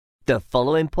The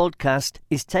following podcast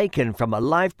is taken from a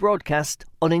live broadcast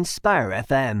on Inspire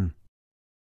FM.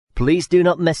 Please do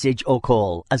not message or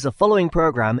call, as the following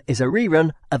program is a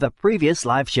rerun of a previous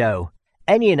live show.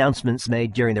 Any announcements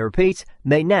made during the repeat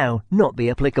may now not be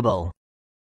applicable.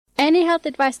 Any health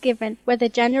advice given, whether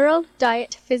general,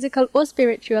 diet, physical or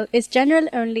spiritual, is general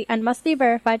only and must be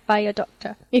verified by your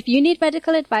doctor. If you need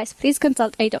medical advice, please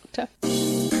consult a doctor.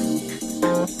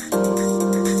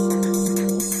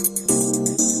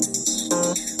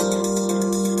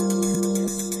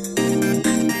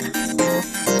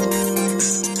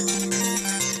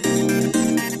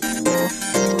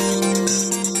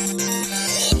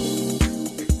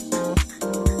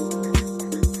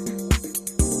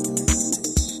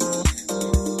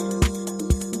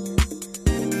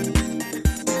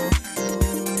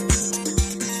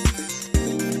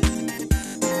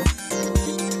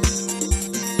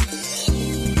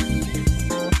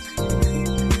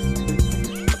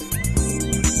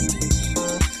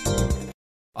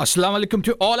 Assalamu alaikum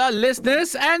to all our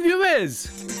listeners and viewers.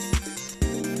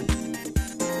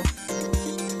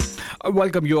 I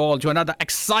welcome you all to another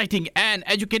exciting and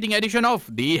educating edition of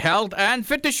the Health and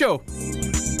Fitness Show.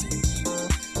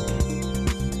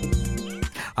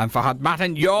 I'm Fahad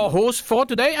Matan, your host for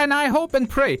today, and I hope and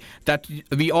pray that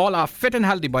we all are fit and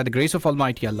healthy by the grace of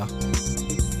Almighty Allah.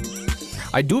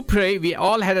 I do pray we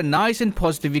all had a nice and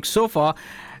positive week so far,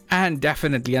 and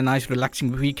definitely a nice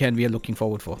relaxing weekend we are looking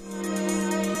forward for.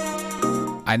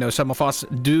 I know some of us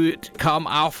do come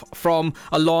off from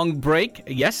a long break.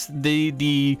 Yes,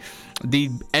 the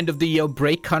end of the year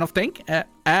break kind of thing.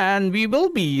 And we will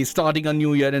be starting a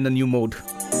new year in a new mode.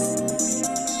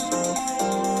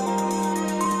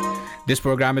 This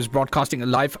program is broadcasting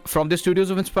live from the studios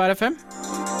of Inspire FM.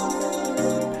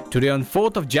 Today on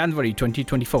 4th of January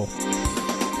 2024.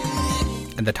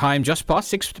 And the time just past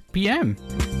 6 p.m.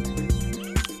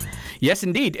 Yes,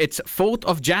 indeed. It's 4th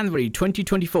of January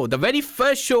 2024, the very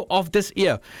first show of this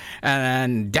year,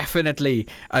 and definitely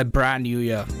a brand new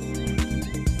year.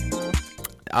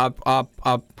 Our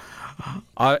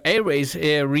airways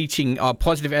reaching, our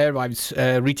positive airwaves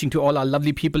reaching to all our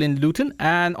lovely people in Luton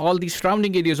and all the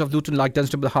surrounding areas of Luton like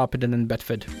Dunstable, Harpenden and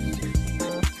Bedford.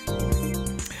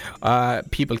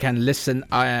 People can listen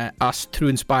us through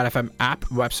Inspire FM app,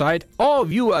 website, or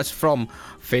view us from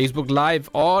Facebook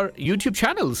Live or YouTube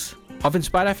channels of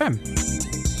Inspire FM.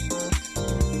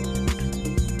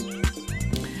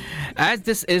 As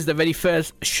this is the very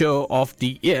first show of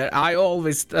the year, we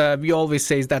always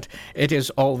say that it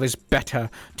is always better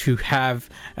to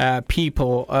have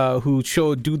people who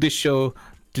do this show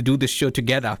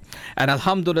together. And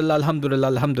alhamdulillah,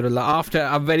 after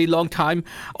a very long time,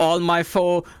 all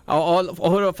four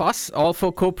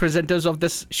co-presenters of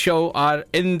this show are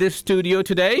in this studio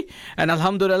today, and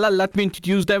alhamdulillah, let me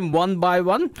introduce them one by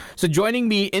one. So joining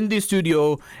me in the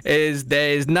studio is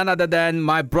none other than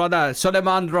my brother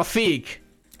Suliman Rafiq.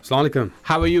 Assalamu alaikum.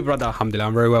 How are you, brother? Alhamdulillah,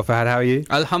 I'm very well, Fahad. How are you?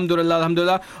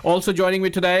 Alhamdulillah. Also joining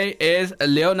me today is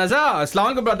Leo Nazar.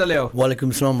 Assalamu alaikum, brother Leo.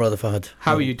 Walaikum salam, brother Fahad.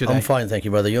 How are you today? I'm fine, thank you,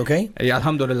 brother. You okay? Yeah,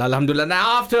 alhamdulillah.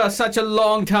 Now, after such a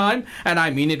long time, and I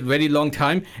mean it very long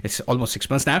time, it's almost 6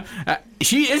 months now,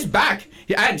 she is back,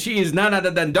 and she is none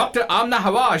other than Dr. Amina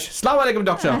Hawash. Assalamu alaikum,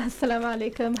 doctor. Assalamu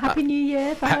alaikum. Happy New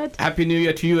Year, Fahad. Happy New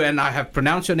Year to you, and I have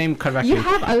pronounced your name correctly. You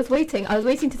have. I was waiting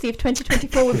to see if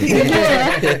 2024 would be the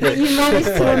year that you managed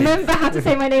to remember how to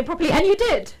say my name properly, and you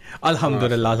did.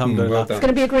 Alhamdulillah. Well It's going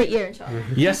to be a great year, inshallah.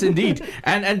 Yes, indeed.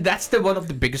 And that's one of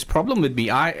the biggest problem with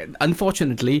me. I,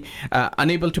 unfortunately,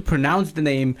 unable to pronounce the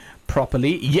name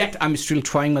properly, yet I'm still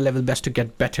trying my level best to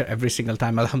get better every single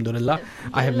time. Alhamdulillah.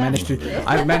 I have managed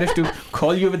to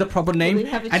call you with the proper name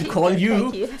and call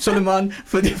you Suliman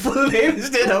for the full name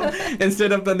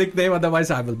instead of the nickname.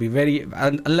 Otherwise, I will be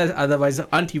otherwise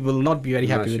Auntie will not be very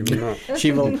happy with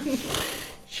me.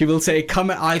 She will say,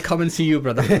 I'll come and see you,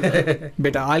 brother.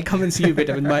 Beta, I'll come and see you,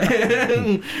 beta. With my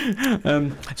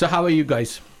so how are you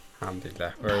guys?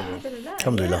 Alhamdulillah, very well.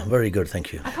 Alhamdulillah, very good,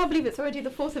 thank you. I can't believe it's already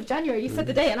the 4th of January. You said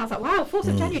the day, and I was like, wow, 4th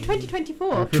of January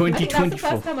 2024. I think that's the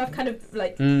first time I've kind of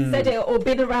said it or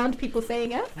been around people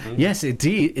saying it. Yes,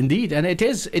 indeed. And it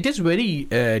is very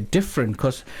different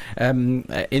because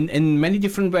in many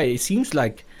different ways, it seems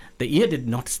like the year did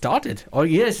not started, or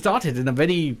year started in a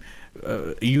very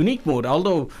unique mode,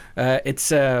 although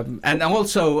it's and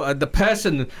also the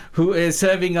person who is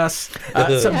serving us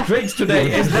some drinks today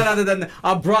is none other than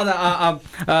our brother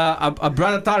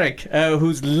Tariq,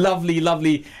 who's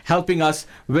lovely helping us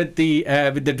with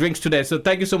the drinks today. So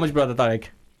thank you so much, brother Tariq.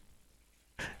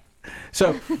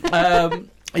 So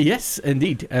yes,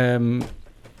 indeed.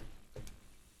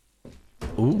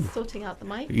 Sorting out the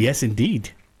mic. Yes,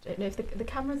 indeed. don't know if the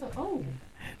cameras are... Oh.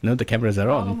 No, the cameras are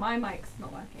on. Oh, my mic's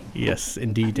not working. Yes,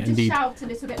 indeed, I can just shout a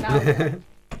little bit louder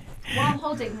while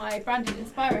holding my branded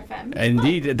Inspire FM.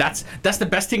 Indeed, that's the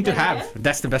best thing to have.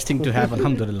 That's the best thing to have.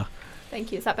 Alhamdulillah.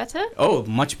 Thank you. Is that better? Oh,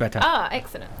 much better. Ah,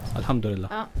 excellent.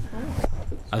 Alhamdulillah.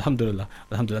 Alhamdulillah.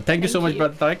 Alhamdulillah. Thank you so much,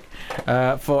 Brother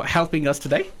Tariq, for helping us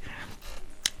today.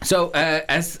 So,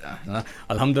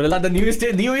 Alhamdulillah, the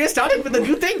new year started with the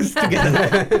new things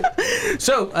together.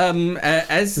 So,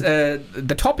 as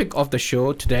the topic of the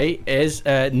show today is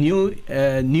new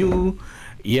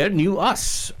year, new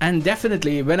us. And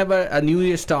definitely, whenever a new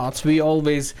year starts, we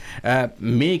always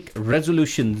make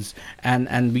resolutions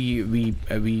and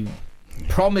we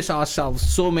promise ourselves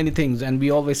so many things, and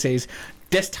we always say,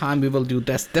 this time we will do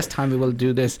this time we will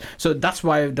do this. So that's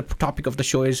why the topic of the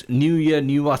show is New Year,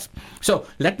 New Us. So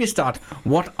let me start.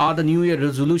 What are the New Year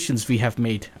resolutions we have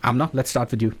made? Amna, let's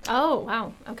start with you. Oh,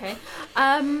 wow. Okay.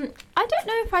 I don't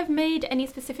know if I've made any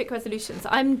specific resolutions.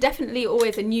 I'm definitely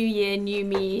always a new year, new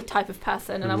me type of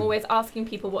person, and I'm always asking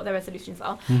people what their resolutions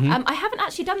are. I haven't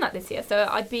actually done that this year, so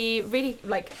I'd be really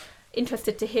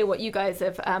interested to hear what you guys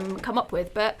have come up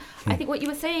with. But I think what you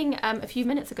were saying a few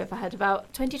minutes ago, Fahad,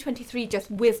 about 2023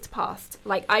 just whizzed past.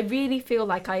 Like, I really feel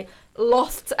like I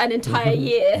lost an entire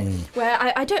year where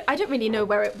I don't really know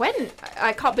where it went.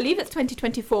 I can't believe it's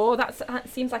 2024. That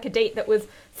seems like a date that was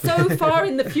so far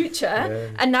in the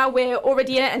future, and now we're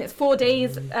already in it, and it's 4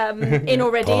 days in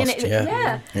already. Past,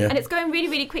 and it's going really,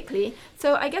 really quickly.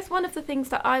 So I guess one of the things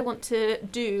that I want to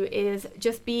do is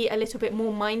just be a little bit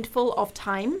more mindful of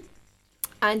time,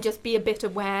 and just be a bit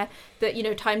aware that,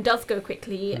 time does go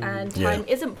quickly, and time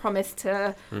isn't promised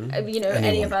to,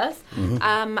 any of us.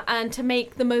 And to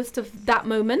make the most of that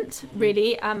moment,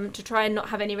 really, to try and not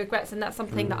have any regrets. And that's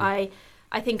something that I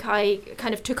think I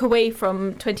kind of took away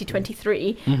from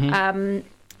 2023.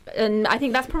 And I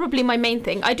think that's probably my main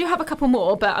thing. I do have a couple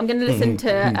more, but I'm going to listen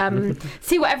to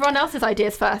see what everyone else's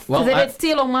ideas first, because they did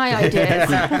steal all my ideas.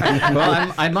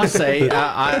 Well, I must say,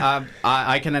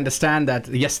 I can understand that.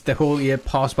 Yes, the whole year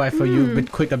passed by for you a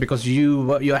bit quicker because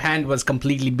your hand was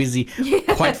completely busy,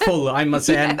 quite full, I must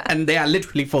say, and they are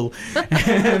literally full.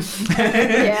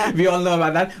 We all know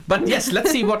about that. But yes,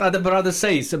 let's see what other brothers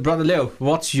say. So, Brother Leo,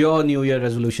 what's your New Year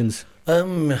resolutions?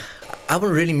 I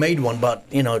haven't really made one, but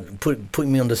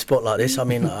putting me on the spot like this, I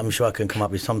mean, I'm sure I can come up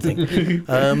with something.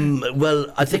 Well,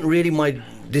 I think really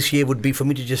this year would be for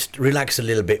me to just relax a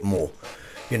little bit more.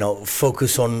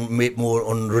 Focus on more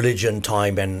on religion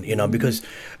time, and because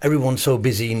everyone's so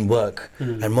busy in work,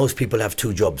 and most people have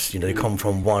two jobs. They come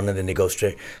from one and then they go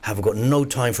straight. Have got no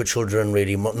time for children,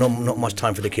 really. Not much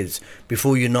time for the kids.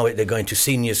 Before you know it, they're going to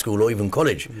senior school or even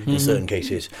college in certain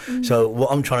cases. So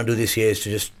what I'm trying to do this year is to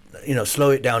just slow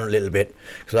it down a little bit,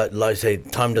 because like I say,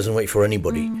 time doesn't wait for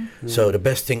anybody. So the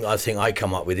best thing I think I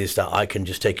come up with is that I can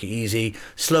just take it easy,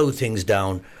 slow things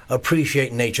down,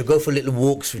 appreciate nature, go for little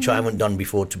walks, which I haven't done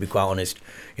before, to be quite honest.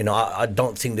 I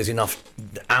don't think there's enough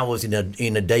hours in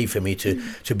a day for me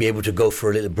to be able to go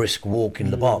for a little brisk walk in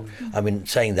the park. I mean,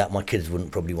 saying that, my kids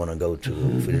wouldn't probably want to go for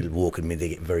a little walk, and they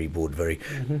get very bored very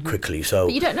quickly. So,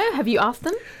 but you don't know. Have you asked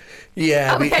them?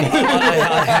 Yeah, okay.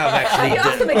 I have actually. Have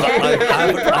you asked them again?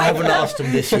 I haven't asked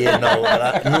them this year, no.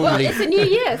 Normally, it's a new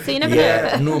year, so you never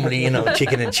know. Normally,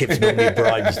 chicken and chips normally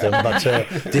bribes them. But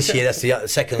this year, that's the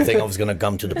second thing I was going to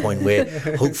come to the point where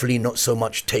hopefully not so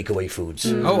much takeaway foods.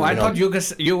 I thought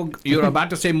you were about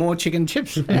to say more chicken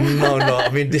chips. No. I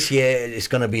mean, this year it's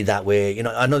going to be that way.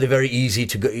 I know they're very easy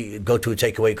to go to a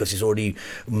takeaway because it's already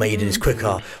made and it's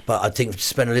quicker. But I think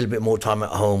spend a little bit more time at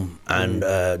home and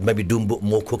maybe do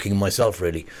more cooking myself,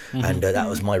 really. And that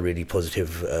was my really positive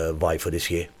vibe for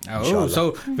this year. Oh,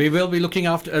 so we will be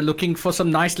looking for some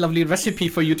nice, lovely recipe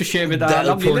for you to share with our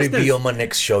lovely listeners. That'll probably be on my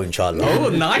next show, inshallah. Oh,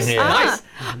 nice, nice.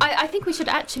 I think we should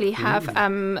actually have.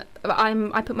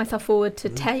 I put myself forward to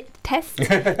taste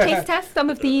test some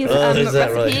of these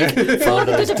recipes right? for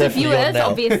the good of the viewers.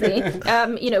 Obviously,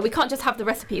 we can't just have the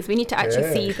recipes. We need to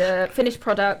actually see the finished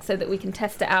product so that we can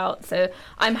test it out. So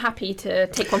I'm happy to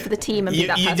take one for the team and be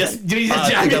that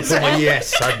person.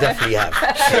 Yes, I definitely have.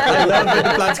 I love when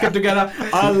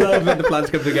the plans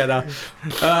come together.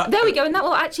 There we go, and that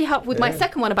will actually help with my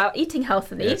second one about eating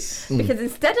healthily. Yes. Because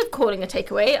instead of calling a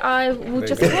takeaway, I will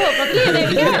just call. There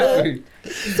we go.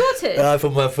 Sorted. I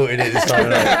put my foot in it this time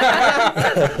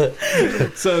around.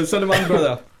 So, Suliman,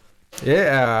 brother.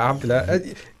 Yeah, alhamdulillah.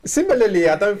 Similarly,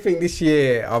 I don't think this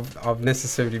year I've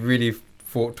necessarily really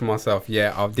thought to myself,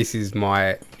 this is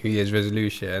my New Year's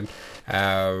resolution.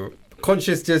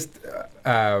 Conscious just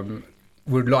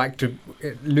would like to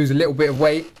lose a little bit of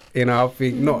weight. I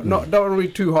think not don't want to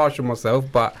be too harsh on myself,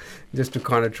 but just to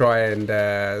kind of try and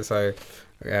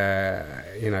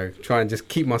try and just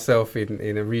keep myself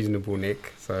in a reasonable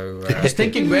nick. So I was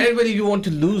thinking, where will you want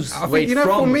to lose weight from?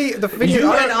 For me, the thing is,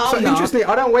 interestingly,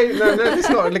 I don't weigh. No, let's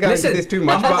not go into this too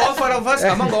much.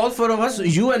 Among all four of us,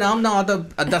 you and Amna are the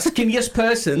skinniest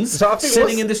persons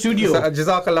sitting in the studio. So,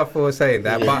 Jazakallah for saying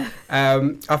that. But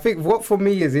I think what for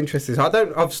me is interesting.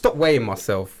 I've stopped weighing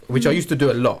myself, which I used to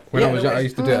do a lot when I was young. I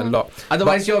used to do it a lot.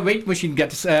 Otherwise, your weight machine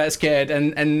gets scared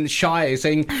and shy,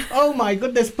 saying, "Oh my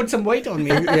goodness, put some weight on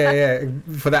me." yeah,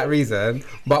 for that reason.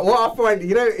 But what I find,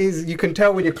 is you can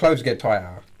tell when your clothes get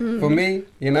tighter. For me,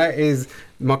 is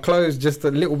my clothes just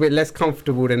a little bit less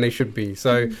comfortable than they should be.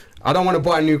 So I don't want to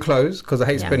buy new clothes because I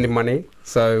hate spending money.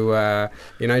 So,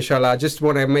 inshallah, I just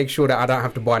want to make sure that I don't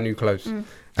have to buy new clothes.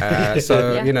 By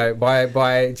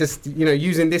just,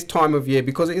 using this time of year,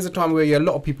 because it is a time where a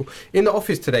lot of people in the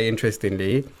office today,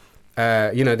 interestingly,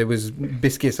 there was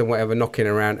biscuits and whatever knocking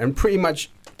around, and pretty much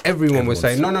everyone was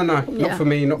saying, no, not for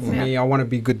me, I want to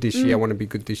be good this year, I want to be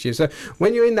good this year. So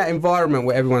when you're in that environment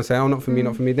where everyone's saying, not for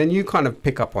me, then you kind of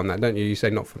pick up on that, don't you? You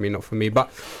say, not for me. But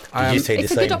did you say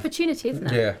it's a good opportunity, isn't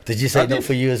it? Yeah. Did you say not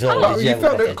for you as well?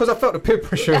 Because I felt the peer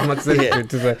pressure as much as anything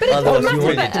to say. Otherwise, you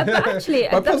but actually,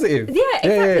 positive. Yeah,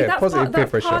 exactly. That's positive peer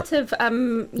pressure. Part of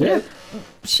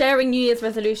sharing New Year's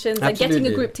resolutions and getting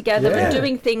a group together and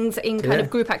doing things in kind of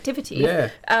group activities.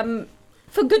 Yeah.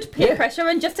 For good peer pressure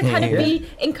and just to kind of be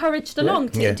encouraged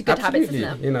along to good habits,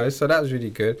 isn't it? So that was really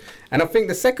good. And I think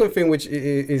the second thing, which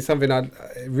is something I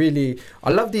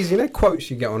love these,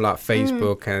 quotes you get on like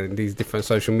Facebook and these different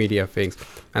social media things.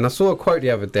 And I saw a quote the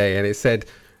other day and it said,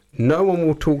 "No one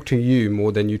will talk to you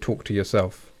more than you talk to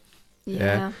yourself."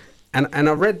 Yeah. And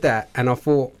I read that and I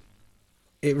thought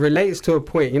it relates to a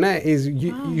point,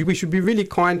 we should be really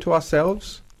kind to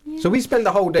ourselves. So we spend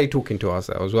the whole day talking to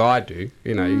ourselves. Well, I do.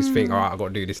 You think, all right, I've got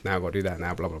to do this now, I've got to do that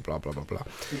now, blah, blah, blah, blah, blah,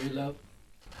 blah.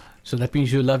 So that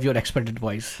means you love your expert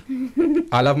advice.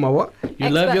 I love my what? You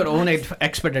love your own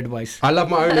expert advice. I love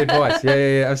my own advice.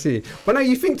 Yeah, I see. But no,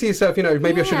 you think to yourself,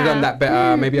 maybe I should have done that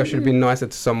better. Maybe I should have been nicer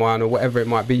to someone or whatever it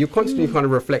might be. You're constantly kind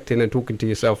of reflecting and talking to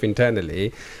yourself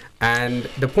internally. And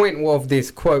the point of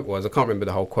this quote was, I can't remember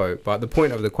the whole quote, but the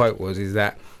point of the quote is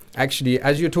that actually,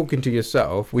 as you're talking to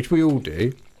yourself, which we all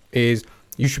do, is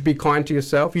you should be kind to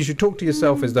yourself. You should talk to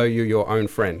yourself as though you're your own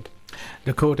friend.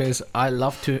 The quote is, I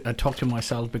love to talk to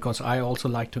myself because I also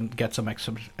like to get some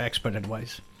expert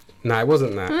advice. No, it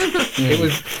wasn't that.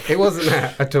 It wasn't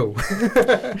that at all.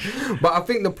 But I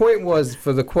think the point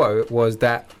for the quote was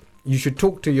that you should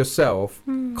talk to yourself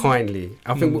kindly.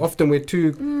 I think often we're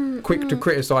too quick to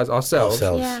criticize ourselves.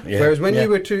 Whereas when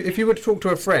if you were to talk to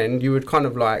a friend, you would kind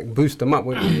of like boost them up,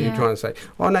 wouldn't you? You try and say,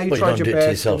 "Oh no, you tried your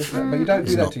best," but you don't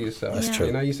do that to yourself. That's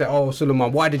true. You say, "Oh,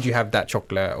 Suliman, why did you have that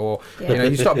chocolate?" Or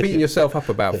you start beating yourself up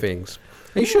about things.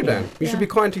 And you shouldn't. You should be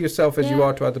kind to yourself as you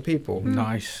are to other people.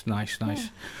 Nice.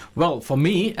 Well, for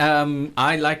me,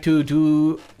 I like to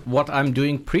do what I'm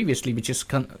doing previously, which is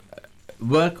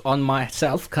work on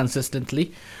myself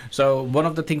consistently. So one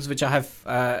of the things which I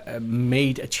have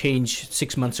made a change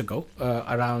 6 months ago,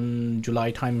 around July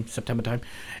time, September time,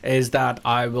 is that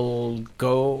I will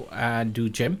go and do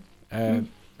gym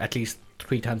at least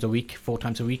 3 times a week, 4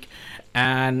 times a week,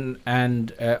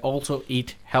 and also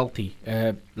eat healthy.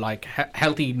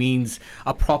 Healthy means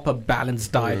a proper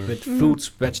balanced diet with fruits,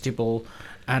 vegetable,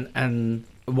 and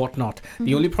whatnot.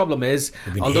 The only problem is,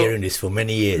 I've been hearing this for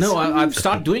many years. No, I've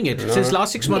started doing it since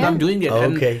last 6 months. I'm doing it,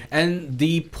 and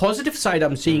the positive side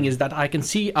I'm seeing is that I can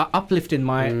see an uplift in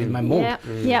my mood.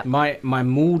 My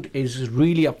mood is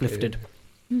really uplifted.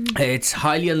 It's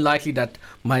highly unlikely that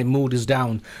my mood is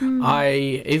down.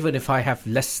 Even if I have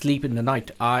less sleep in the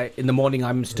night, in the morning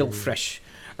I'm still fresh.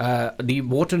 The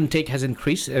water intake has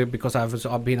increased because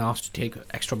I've been asked to take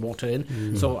extra water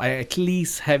in. So I at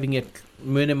least having a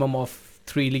minimum of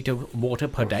 3 liter water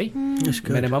per day. That's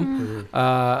good. Minimum.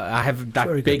 I have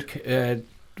that big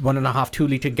 1.5, 2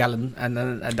 liter gallon, and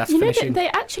that's finishing. They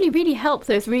actually really help,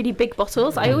 those really big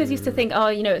bottles. I always used to think,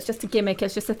 it's just a gimmick,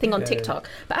 it's just a thing on TikTok.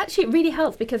 But actually, it really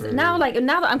helps because now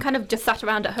that I'm kind of just sat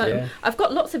around at home, I've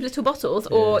got lots of little bottles,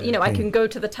 or I can go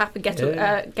to the tap and get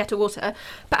a water.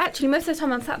 But actually, most of the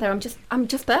time I'm sat there, I'm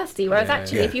just thirsty. Whereas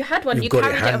actually, if you had one, you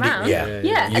carried it around,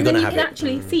 and then you can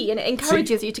actually see, and it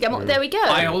encourages you to get more. There we go.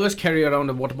 I always carry around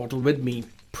a water bottle with me.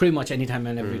 Pretty much any time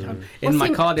and every time. In my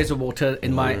car, there's a water.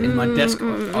 In my desk,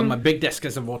 on my big desk,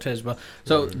 there's a water as well.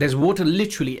 So there's water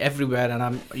literally everywhere,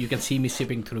 and you can see me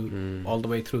sipping through all the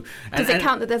way through. Does it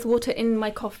count that there's water in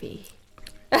my coffee?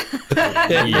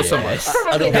 Yes. So much.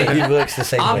 I don't think it works the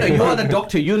same way. You are the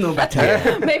doctor, you know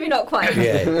better. Maybe not quite.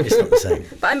 Yeah, it's not the same.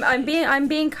 But I'm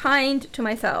being kind to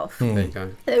myself. There you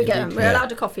go. There we go. Indeed. We're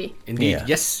allowed a coffee Indeed, Yeah.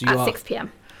 yes, you at are. 6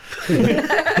 p.m.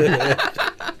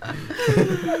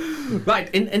 Right.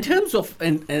 In terms of,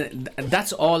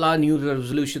 that's all our New Year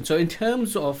resolution. So in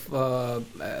terms of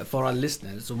for our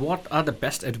listeners, what are the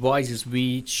best advices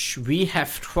which we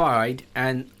have tried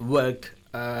and worked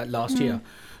last year?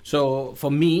 So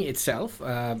for me itself,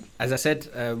 as I said,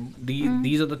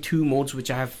 these are the two modes which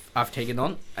I've taken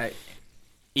on: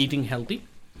 eating healthy,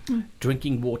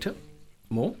 drinking water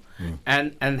more,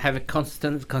 and have a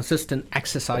consistent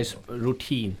exercise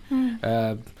routine.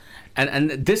 And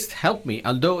this helped me,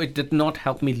 although it did not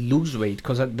help me lose weight,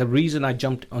 because the reason I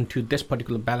jumped onto this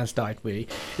particular balanced diet way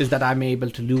is that I'm able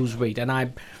to lose weight, and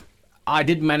I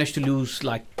did manage to lose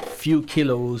like few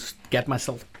kilos, get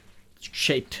myself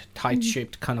shaped, tight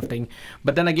shaped kind of thing.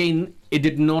 But then again, it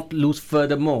did not lose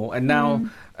furthermore, and now,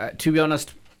 to be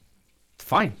honest,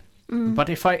 fine. But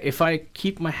if I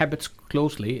keep my habits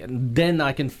closely, and then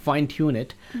I can fine tune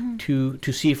it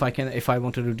to see if I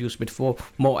want to reduce a bit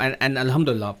more. And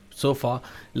alhamdulillah, so far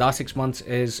last 6 months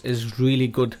is really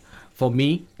good for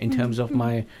me in terms of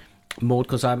my mode,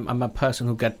 because I'm a person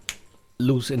who get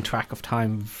lose in track of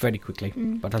time very quickly.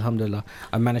 But alhamdulillah,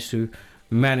 I managed to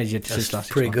manage it since last 6 months.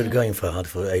 Pretty good going for Fahad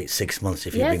for 6 months.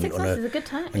 If Yeah, you've 6 been months on is a good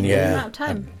time. and Good amount of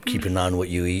time. keep an eye on what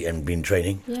you eat and been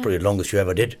training. Yeah. It's probably the longest you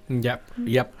ever did.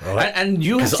 Yep. All right. And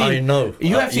you have 'Cause seen, I know.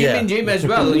 you have seen yeah. me in gym as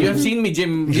well. You have seen me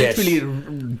gym Yes.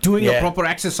 literally doing a Yeah. proper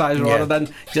exercise rather than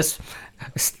just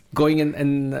going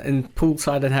in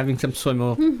poolside and having some swim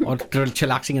or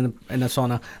chillaxing in a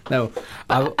sauna. No,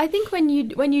 But I think when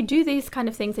you do these kind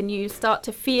of things and you start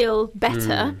to feel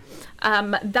better,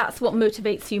 that's what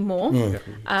motivates you more.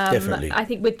 Definitely. I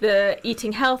think with the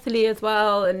eating healthily as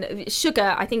well, and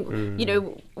sugar, I think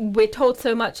we're told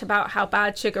so much about how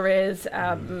bad sugar is.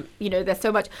 There's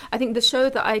so much. I think the show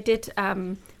that I did,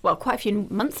 quite a few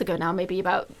months ago now, maybe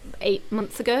about 8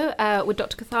 months ago, with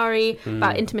Dr. Kathari,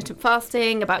 about intermittent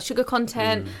fasting, about sugar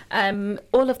content.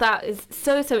 All of that is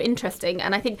so interesting,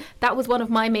 and I think that was one of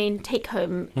my main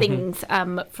take-home things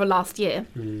for last year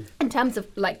in terms of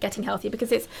like getting healthier,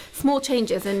 because it's small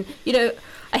changes. And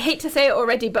I hate to say it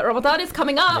already, but Ramadan is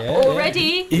coming up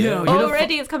already.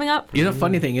 Already it's coming up.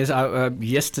 Funny thing is,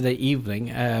 yesterday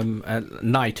evening,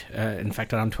 night, in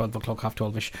fact around 12 o'clock, half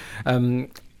 12ish,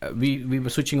 we were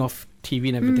switching off TV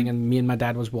and everything, and me and my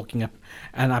dad was walking up,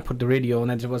 and I put the radio on,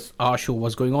 and it was our show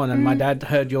was going on, and my dad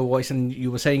heard your voice, and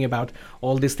you were saying about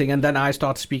all this thing, and then I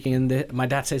start speaking, and my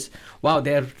dad says, "Wow,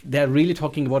 they're really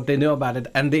talking about, they know about it,"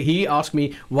 and he asked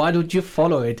me, "Why don't you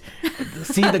follow it?"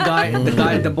 See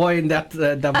the boy in that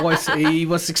voice, he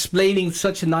was explaining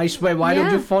such a nice way. Why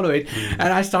don't you follow it?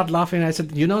 And I start laughing. I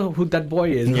said, "You know who that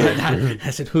boy is?"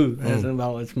 I said, "Who?" I said,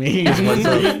 "Well, it's me." It's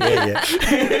myself.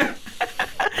 Yeah.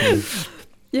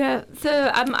 Yeah,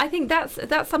 so I think that's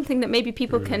something that maybe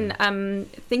people can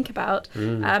think about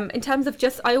in terms of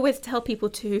I always tell people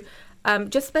to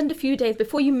just spend a few days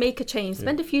before you make a change.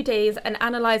 Spend a few days and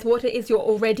analyze what it is you're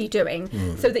already doing,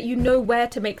 so that you know where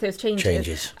to make those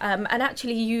changes. And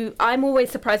actually, I'm always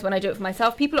surprised when I do it for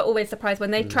myself. People are always surprised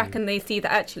when they track and they see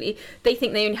that actually they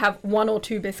think they only have 1 or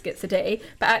 2 biscuits a day,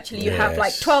 but actually you have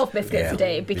like 12 biscuits a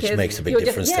day, because which makes a big you're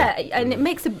difference. and it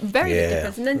makes a very big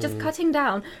difference. And then just cutting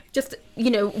down, just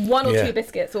 1 or 2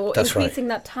 biscuits, or That's increasing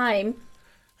that time.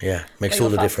 Yeah, makes that all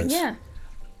the you're fasting. difference. Yeah.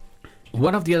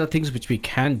 One of the other things which we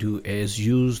can do is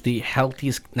use the healthy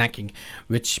snacking,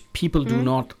 which people do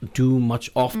not do much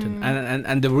often.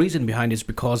 And the reason behind it is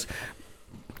because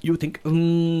you think,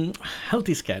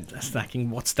 healthy snacking,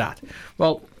 what's that?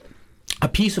 Well, a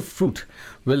piece of fruit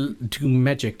will do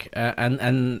magic,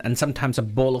 and sometimes a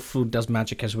bowl of fruit does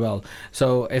magic as well.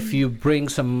 So if you bring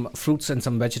some fruits and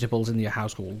some vegetables in your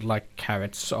household, like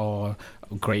carrots or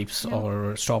grapes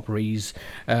or strawberries,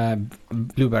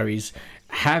 blueberries,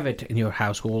 have it in your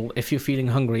household. If you're feeling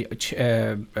hungry,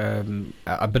 a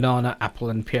banana, apple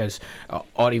and pears,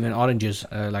 or even oranges,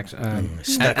 Snack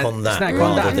on that snack on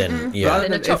rather that. than Rather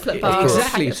than a chocolate bar.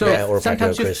 Exactly. So or a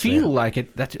sometimes packet you of crisps, feel like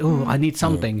it, that I need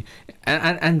something,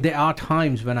 and there are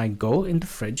times when I go in the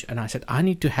fridge and I said I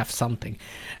need to have something,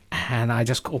 and I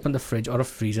just open the fridge or a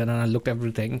freezer and I look at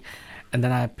everything, and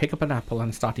then I pick up an apple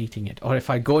and start eating it. Or if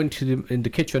I go in the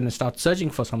kitchen and start searching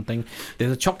for something,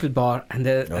 there's a chocolate bar, and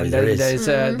there's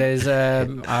there's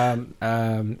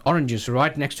oranges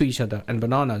right next to each other and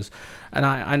bananas, and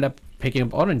I end up picking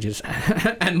up oranges,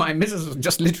 and my missus would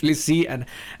just literally see, and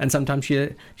sometimes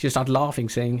she start laughing,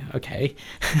 saying, "Okay,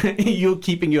 you're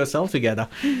keeping yourself together,"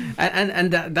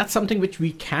 and that's something which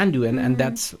we can do, and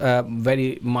that's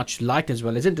very much liked as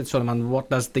well, isn't it, Suliman?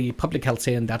 What does the public health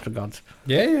say in that regard?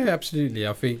 Yeah, absolutely.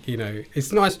 I think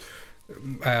it's nice.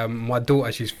 My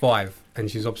daughter, she's 5, and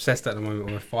she's obsessed at the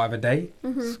moment with 5 a day,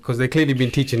 because they've clearly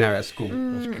been teaching her at school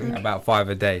about 5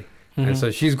 a day. And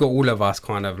so she's got all of us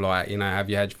kind of like, have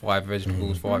you had 5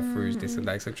 vegetables, 5 fruits, this and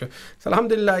that, etc. So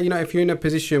alhamdulillah, if you're in a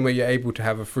position where you're able to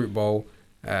have a fruit bowl,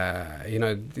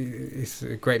 it's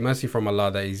a great mercy from Allah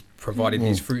that He's provided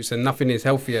these fruits, and nothing is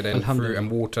healthier than fruit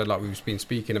and water, like we've been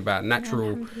speaking about,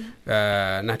 natural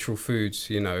foods,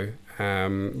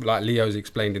 like Leo's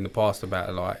explained in the past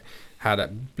about like how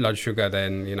that blood sugar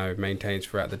then, maintains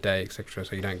throughout the day, etc.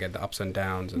 So you don't get the ups and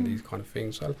downs and these kind of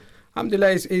things. So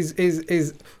alhamdulillah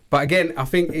is but again, I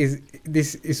think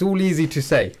it's all easy to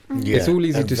say. It's all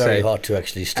easy to say. Very hard to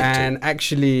actually stick to. And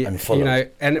actually, and follow.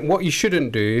 And what you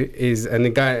shouldn't do is, and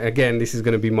again, this is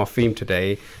going to be my theme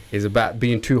today, is about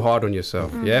being too hard on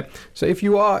yourself. Yeah. So if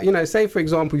you are, say for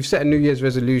example, you've set a New Year's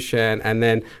resolution, and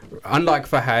then, unlike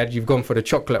Fahad, you've gone for the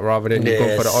chocolate rather than you've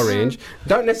gone for the orange.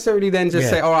 Don't necessarily then just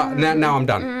say, all right, now I'm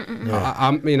done.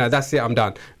 That's it, I'm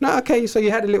done. No, okay. So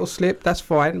you had a little slip, that's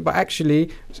fine. But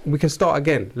actually, we can start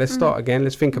again. Let's start again.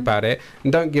 Let's think about it,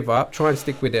 and don't give up. Try and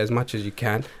stick with it as much as you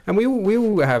can. And we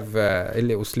all have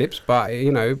little slips, but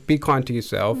be kind to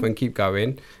yourself and keep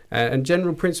going. And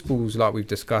general principles, like we've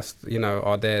discussed,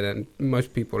 are there, and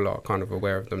most people are kind of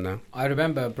aware of them now. I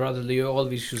remember Brother Leo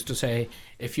always used to say,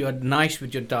 if you are nice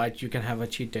with your diet, you can have a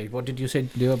cheat day. What did you say,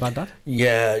 Leo, about that?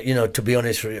 Yeah, to be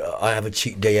honest, I have a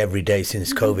cheat day every day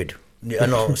since COVID. Yeah,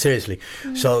 no, seriously.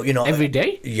 So, Every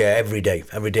day? Yeah, every day.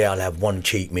 Every day I'll have one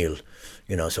cheat meal.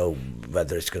 So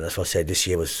whether it's going to, that's what I said, this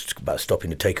year was about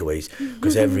stopping the takeaways,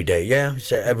 because every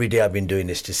day I've been doing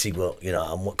this to see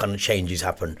and what kind of changes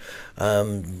happen.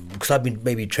 Because I've been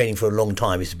maybe training for a long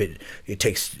time, it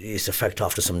takes its effect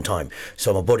after some time.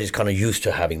 So my body's kind of used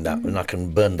to having that, and I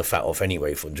can burn the fat off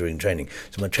anyway during training.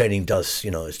 So my training does,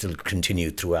 still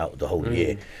continue throughout the whole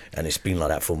year, and it's been like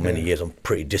that for many years. I'm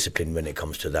pretty disciplined when it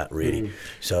comes to that, really.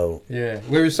 So yeah.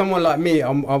 Whereas someone like me,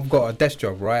 I've got a desk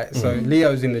job, right? So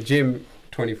Leo's in the gym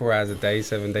 24 hours a day,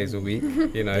 7 days a week,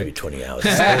 Maybe 20 hours.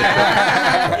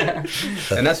 And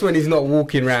that's when he's not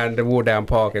walking around the Wardown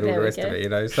Park and all the rest of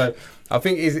it, So I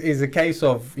think it's a case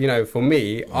of, for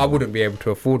me, I wouldn't be able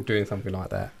to afford doing something like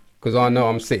that, because I know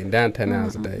I'm sitting down 10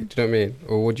 hours a day. Do you know what I mean?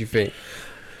 Or what do you think?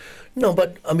 No,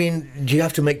 but I mean, do you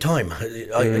have to make time?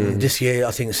 This year,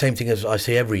 I think the same thing as I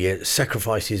say every year,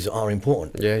 sacrifices are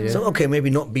important. Yeah. So, okay, maybe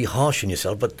not be harsh on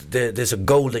yourself, but there's a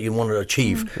goal that you want to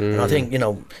achieve. And I think,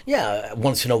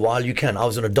 once in a while you can. I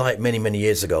was on a diet many, many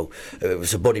years ago. It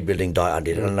was a bodybuilding diet I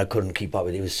did, and I couldn't keep up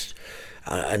with it. It was...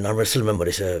 and I still remember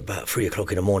this, about 3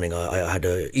 o'clock in the morning, I had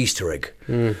an Easter egg.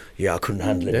 I couldn't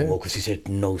handle it anymore, because he said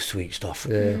no sweet stuff.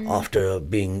 After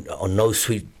being on no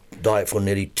sweet diet for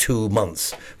nearly 2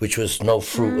 months, which was no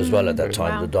fruit as well at that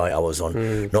time. The diet I was on,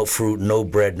 no fruit, no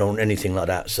bread, no anything like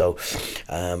that. So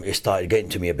it started getting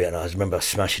to me a bit, and I remember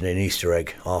smashing an Easter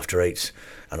egg after 8s,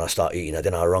 and I started eating it.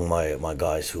 Then I rang my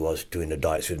guys who was doing the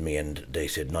diets with me, and they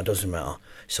said, no, it doesn't matter,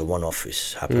 it's a one-off,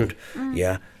 it's happened.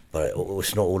 But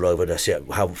it's not all over. That's it.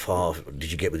 How far did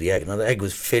you get with the egg? Now, the egg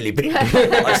was fairly big.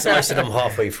 I said I'm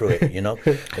halfway through it,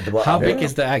 How big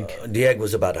is the egg? The egg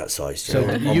was about that size. So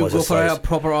you go for a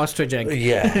proper ostrich egg?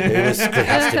 Yeah, it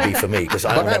has to be for me.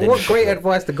 What great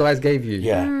advice the guys gave you.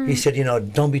 Yeah, he said,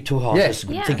 don't be too harsh.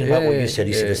 Thinking about what you said,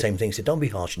 he said the same thing. He said, don't be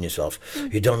harsh on yourself.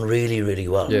 You've done really, really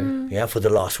well. For the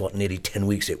last, nearly 10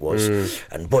 weeks it was.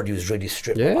 And body was really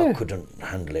stripped. I couldn't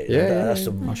handle it. That's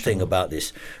the thing about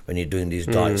this, when you're doing these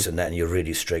diets and that, and you're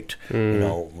really strict,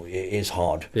 it is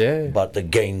hard. But the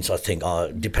gains, I think,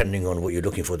 are depending on what you're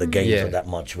looking for. The gains are that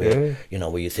much where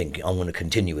where you think, I'm going to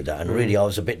continue with that. And really, I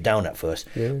was a bit down at first,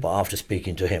 but after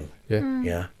speaking to him,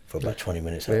 for about 20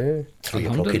 minutes at 3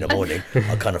 o'clock in the morning,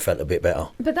 I kind of felt a bit better.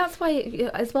 But that's why,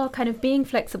 as well, kind of being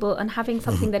flexible and having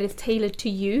something that is tailored to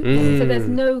you. So there's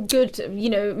no good,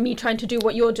 me trying to do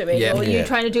what you're doing, or you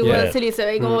trying to do what Suli's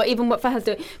doing, or even what Fahad's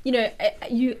doing.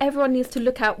 Everyone needs to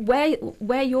look at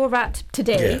where you're at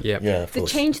today, the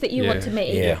change that you want to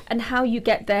make, and how you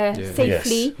get there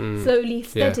safely, slowly,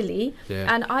 steadily.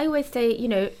 And I always say,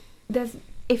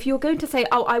 if you're going to say,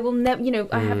 oh, I will never,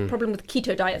 I have a problem with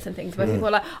keto diets and things where people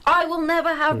are like, I will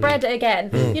never have bread again.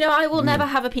 I will never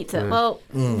have a pizza. Well,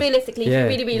 realistically, if you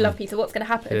really, really love pizza, what's going to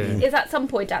happen is at some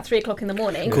point at 3 o'clock in the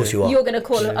morning, of course you are. You're going to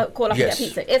call up and get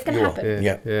pizza. It's going to happen.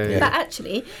 Yeah. But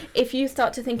actually, if you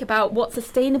start to think about what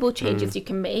sustainable changes you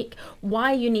can make,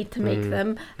 why you need to make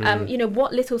them,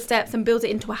 what little steps, and build it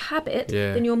into a habit,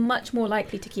 then you're much more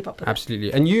likely to keep up with it.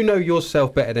 Absolutely. And you know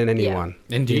yourself better than anyone.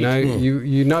 Indeed.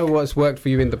 You know what's worked for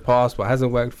you in the past, what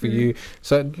hasn't worked for you.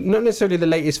 So not necessarily the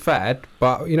latest fad,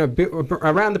 but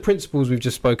around the principles we've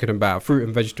just spoken about, fruit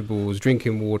and vegetables,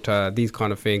 drinking water, these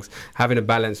kind of things, having a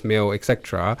balanced meal,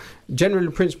 etc.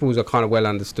 General principles are kind of well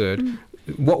understood.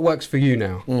 What works for you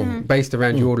now, based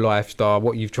around your lifestyle,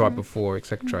 what you've tried before,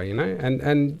 etc.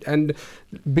 And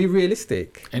be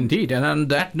realistic. Indeed. And on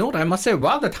that note, I must say,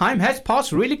 the time has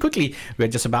passed really quickly. We're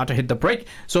just about to hit the break.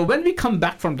 So when we come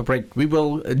back from the break, we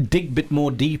will dig a bit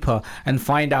more deeper and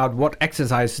find out what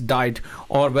exercise, diet,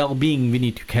 or well-being we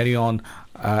need to carry on.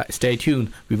 Stay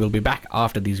tuned. We will be back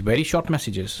after these very short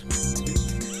messages.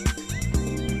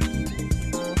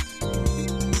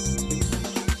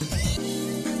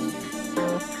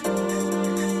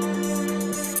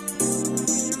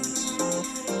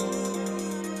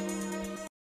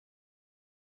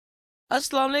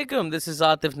 Assalamu alaikum, this is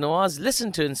Atif Nawaz.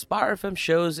 Listen to Inspire FM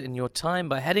shows in your time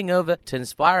by heading over to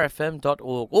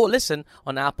inspirefm.org or listen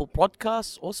on Apple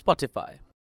Podcasts or Spotify.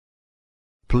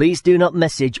 Please do not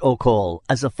message or call,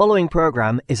 as the following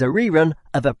program is a rerun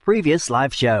of a previous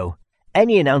live show.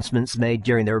 Any announcements made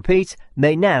during the repeat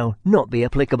may now not be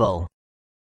applicable.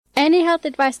 Any health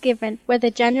advice given, whether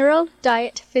general,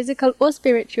 diet, physical or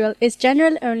spiritual, is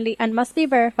general only and must be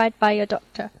verified by your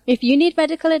doctor. If you need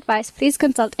medical advice, please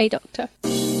consult a doctor.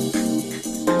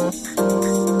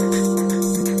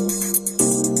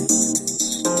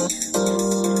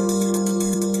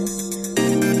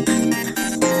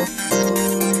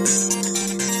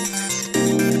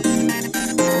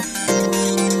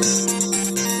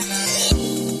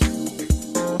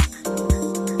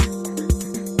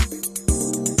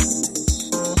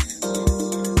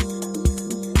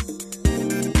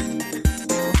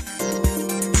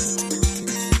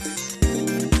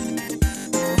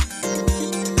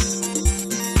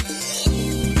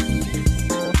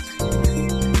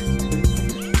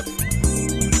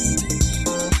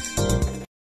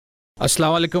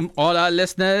 Assalamu alaikum, all our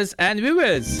listeners and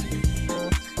viewers.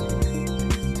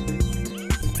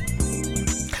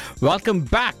 Welcome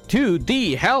back to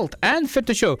the Health and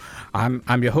Fitness Show.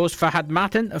 I'm your host Fahad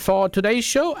Martin for today's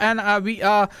show, and we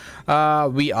are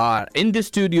in the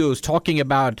studios talking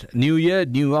about New Year,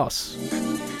 New Us.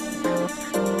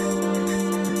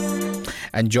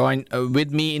 And join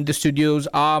with me in the studios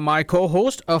are my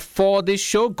co-hosts for this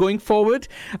show going forward,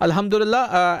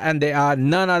 Alhamdulillah, and they are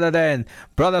none other than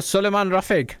Brother Suliman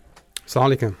Rafiq.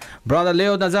 Assalamu alaikum. Brother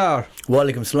Leo Nazar. Wa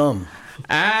alaikum salam.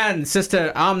 And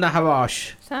Sister Amina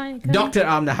Hawash. Dr.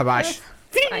 Amina Hawash.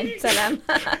 Fine, salam.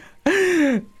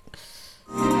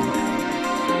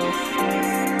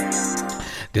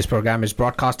 This program is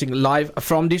broadcasting live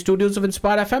from the studios of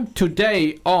Inspire FM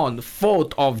today on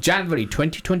 4th of January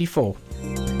 2024.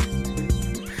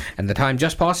 And the time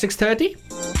just past 6:30.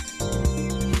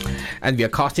 And we are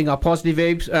casting our positive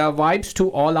vibes to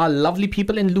all our lovely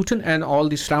people in Luton and all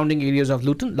the surrounding areas of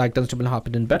Luton, like Dunstable,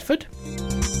 Harpenden and Bedford.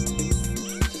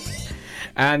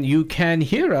 And you can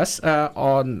hear us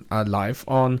on live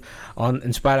on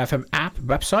Inspire FM app,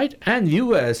 website, and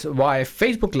view us via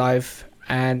Facebook Live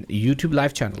and YouTube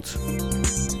live channels.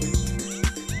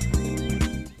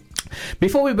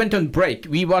 Before we went on break,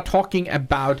 we were talking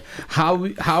about how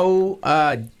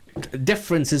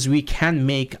differences we can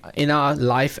make in our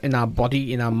life, in our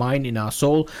body, in our mind, in our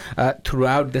soul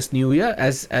throughout this new year,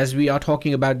 as we are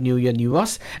talking about New Year, New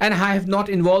Us, and I have not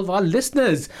involved our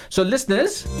listeners. So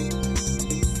listeners,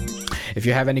 if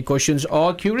you have any questions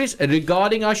or queries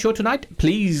regarding our show tonight,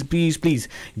 please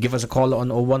give us a call on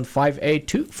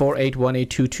 01582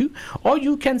 481822, or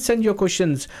you can send your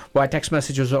questions via text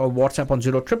messages or WhatsApp on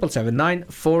 07779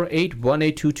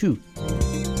 481822.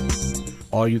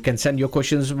 Or you can send your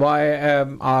questions via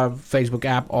our Facebook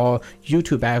app or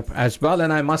YouTube app as well.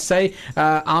 And I must say,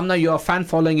 Amna, your fan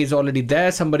following is already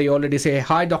there. Somebody already say,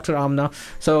 hi, Dr. Amna.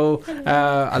 So,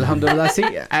 Alhamdulillah.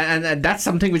 See, and that's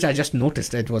something which I just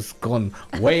noticed. It was gone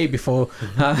way before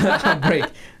our break.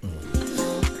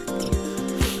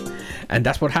 And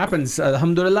that's what happens.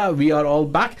 Alhamdulillah, we are all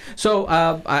back. So,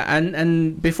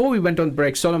 and before we went on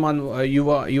break, Suliman, you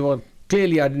were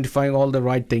clearly identifying all the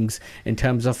right things in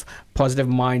terms of positive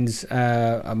mind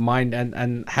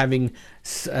and having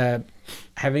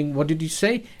what did you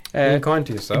say? Being kind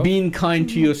to yourself. Being kind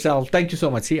to yourself. Thank you so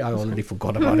much. See, I already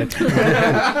forgot about it.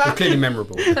 It's clearly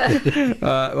memorable.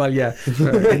 Well, yeah.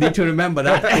 I need to remember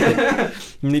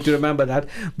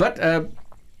that.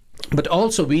 But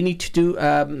also we need to do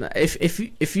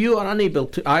if you are unable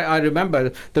to. I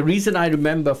remember the reason I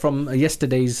remember from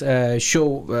yesterday's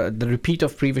show, the repeat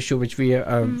of previous show which we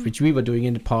were doing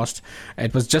in the past.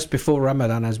 It was just before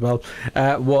Ramadan as well.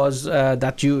 Was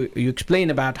that you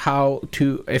explain about how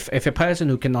to if a person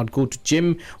who cannot go to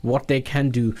gym, what they can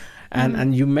do.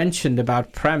 And you mentioned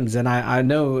about prems, and I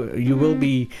know you will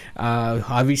be.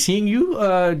 Are we seeing you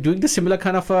doing the similar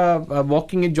kind of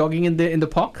walking and jogging in the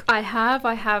park? I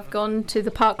have gone to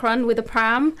the park run with a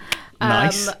pram.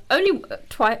 Nice. Only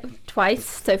twice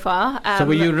so far. So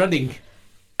were you running?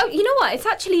 Oh, you know what? It's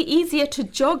actually easier to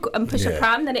jog and push a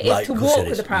pram than it is to walk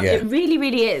with a pram. Yeah. It really,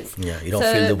 really is. Yeah, you don't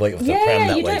feel the weight of the pram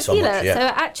that you way don't so feel much. it. Yeah. So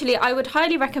actually, I would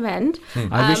highly recommend.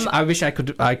 I wish I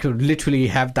could literally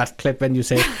have that clip when you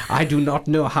say, I do not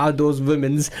know how those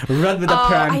women's run with a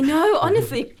pram. I know,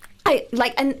 honestly.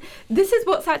 And this is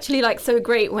what's actually like so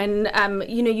great when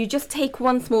you just take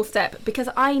one small step, because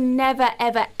I never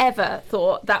ever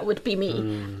thought that would be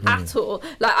me at all.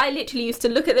 Like, I literally used to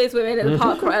look at those women in the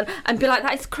park run and be like,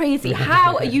 that is crazy.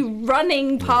 How are you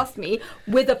running past me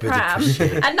with a pram?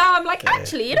 And now I'm like,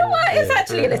 actually, you know what? It's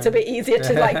actually a little bit easier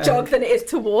to like jog than it is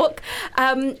to walk.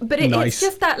 But it's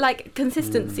just that like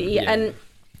consistency and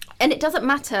it doesn't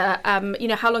matter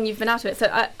how long you've been out of it. So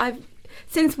I've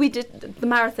since we did the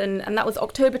marathon, and that was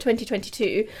October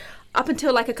 2022, up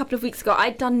until like a couple of weeks ago,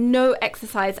 I'd done no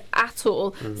exercise at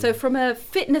all. So from a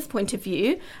fitness point of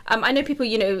view, I know people,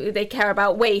 they care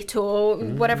about weight or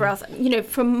whatever else.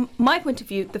 From my point of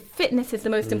view, the fitness is the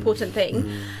most important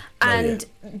thing. And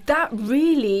that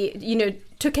really,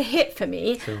 took a hit for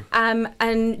me. Sure.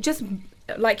 And just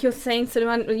like you're saying,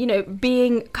 Suliman,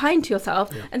 being kind to yourself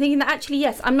and thinking that actually,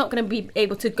 yes, I'm not going to be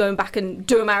able to go back and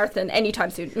do a marathon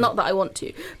anytime soon. Not that I want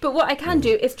to. But what I can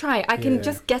do is try. I can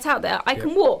just get out there. I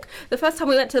can walk. The first time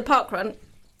we went to the park run,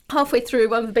 halfway through,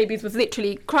 one of the babies was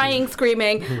literally crying,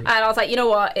 screaming. And I was like, you know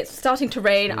what? It's starting to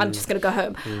rain. I'm just going to go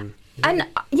home. And,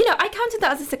 I counted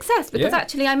that as a success because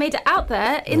actually I made it out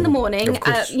there in the morning, Of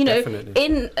course, in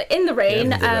the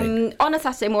rain, on a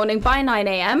Saturday morning by 9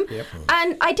 a.m. Yep.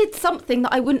 And I did something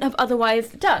that I wouldn't have otherwise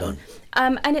done.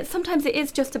 And sometimes it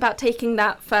is just about taking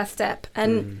that first step.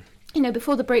 And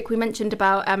before the break, we mentioned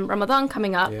about Ramadan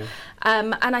coming up. Yeah.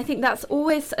 And I think that's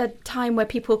always a time where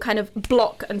people kind of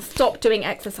block and stop doing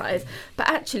exercise. But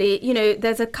actually,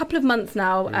 there's a couple of months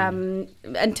now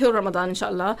until Ramadan,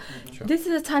 inshallah. Sure. This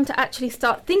is a time to actually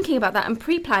start thinking about that and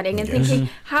pre-planning and thinking,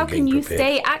 how can you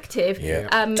stay active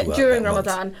during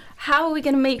Ramadan? How are we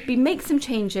going to make some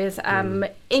changes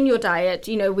in your diet?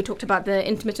 We talked about the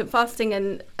intermittent fasting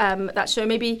and that show.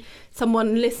 Maybe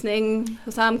someone listening,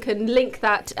 Hussam, can link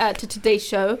that to today's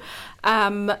show.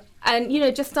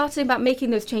 And, just starting about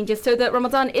making those changes so that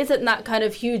Ramadan isn't that kind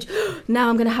of huge, now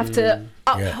I'm going to have to,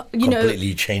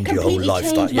 completely change your whole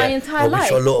lifestyle. My entire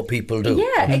life. Which a lot of people do.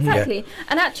 Yeah, exactly.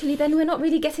 And actually, then we're not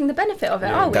really getting the benefit of it,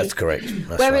 are we? That's correct.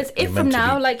 That's Whereas right. if from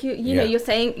now, like you're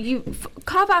saying, you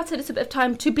carve out a little bit of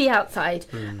time to be outside,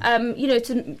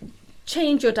 to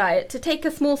change your diet, to take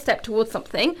a small step towards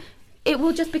something, it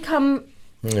will just become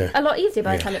a lot easier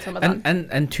by the time it's Ramadan.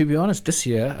 And to be honest, this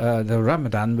year the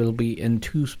Ramadan will be in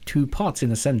two parts,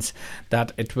 in a sense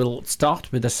that it will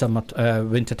start with the summer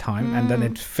winter time and then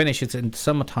it finishes in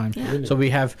summertime. Yeah. So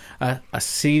we have a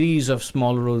series of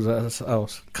small rosas,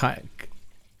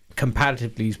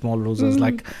 comparatively small rosas,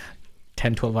 like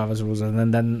 10-12 hours rosas,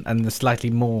 and then slightly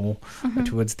more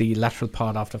towards the lateral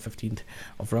part after 15th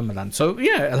of Ramadan. So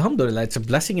alhamdulillah, it's a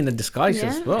blessing in a disguise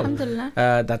as well,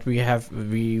 that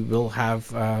we will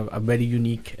have a very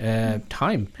unique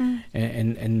time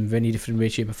in many different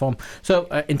ways, shape or form. So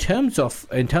in terms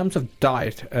of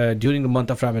diet during the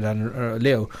month of Ramadan,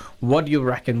 Leo, what do you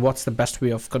reckon, what's the best way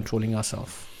of controlling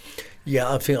ourselves?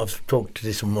 Yeah, I think I've talked to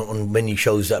this on many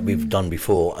shows that we've done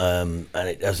before, and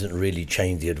it doesn't really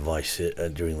change the advice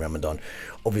during Ramadan.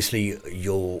 Obviously,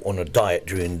 you're on a diet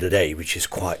during the day, which is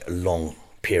quite a long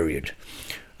period.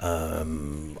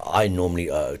 I normally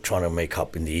try to make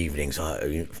up in the evenings.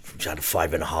 I had a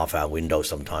 5.5 hour window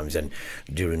sometimes, and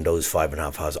during those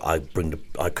 5.5 hours,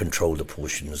 I control the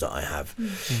portions that I have.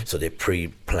 So they're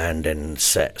pre-planned and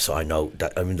set. So I know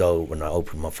that even though when I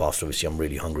open my fast, obviously I'm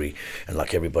really hungry, and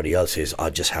like everybody else is, I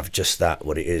just have just that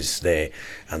what it is there,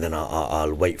 and then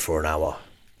I'll wait for an hour.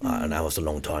 An hour's a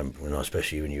long time,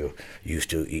 especially when you're used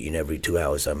to eating every 2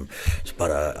 hours.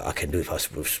 But I can do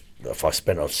if I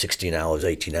spend 16 hours,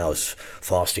 18 hours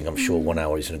fasting, I'm sure 1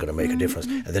 hour isn't going to make a difference.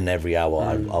 And then every hour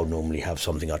I'll normally have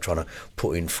something. I try to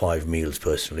put in 5 meals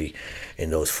personally in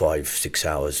those 5-6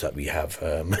 hours that we have.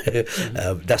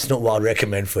 That's not what I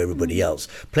recommend for everybody else.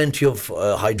 Plenty of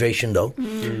hydration though.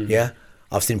 Yeah.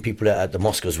 I've seen people at the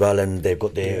mosque as well, and they've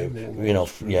got their,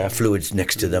 fluids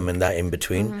next to them and that in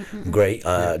between. Great,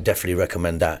 definitely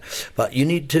recommend that. But you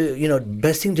need to,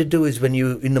 best thing to do is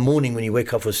in the morning when you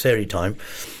wake up for Sehri time,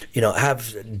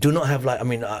 do not have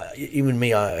even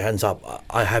me, hands up,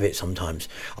 I have it sometimes.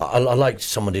 I like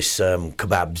some of this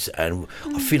kebabs, and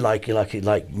I feel like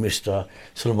Mr.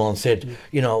 Suliman said,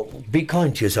 be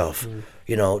kind to yourself.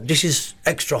 This is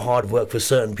extra hard work for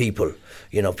certain people.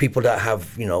 People that have,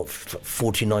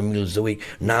 49 meals a week,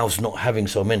 now's not having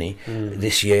so many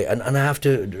this year. And I have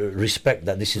to respect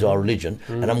that this is our religion,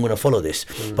 and I'm going to follow this.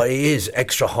 But it is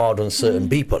extra hard on certain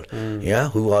people,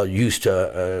 who are used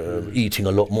to eating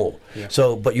a lot more. Yeah.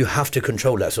 So, but you have to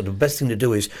control that. So the best thing to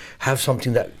do is have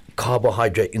something that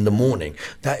carbohydrate in the morning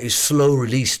that is slow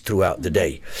released throughout the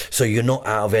day, so you're not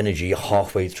out of energy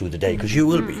halfway through the day, because you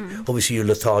will be. Obviously you're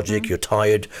lethargic, you're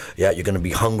tired, you're going to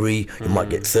be hungry, you might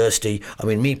get thirsty. I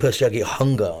mean, me personally, I get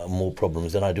hunger more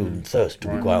problems than I do thirst, to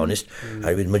be quite honest.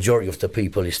 I mean, majority of the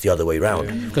people it's the other way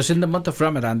around. Because in the month of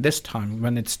Ramadan, this time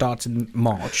when it starts in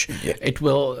March, it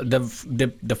will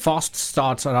the fast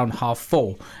starts around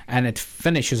 3:30 and it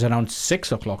finishes around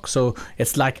 6 o'clock. So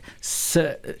it's like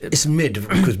it's mid,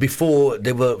 because before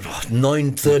they were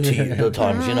 9:30 the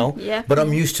times, Yeah. But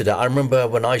I'm used to that. I remember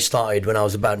when I started when I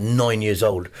was about 9 years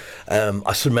old.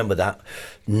 I still remember that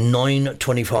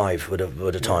 9:25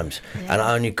 were the times, and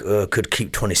I only could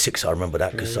keep 26. I remember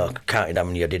that because I counted how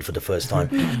many I did for the first time.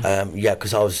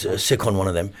 Because I was sick on one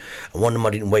of them. And one of them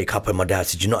I didn't wake up, and my dad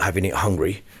said, "You're not having it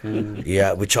hungry."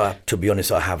 Which to be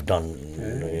honest, I have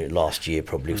done last year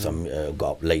probably, because I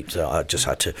got up late, so I just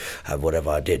had to have whatever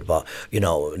I did. But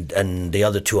and the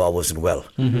other two I wasn't well,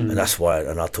 and that's why.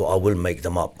 And I thought I will make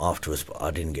them up afterwards, but I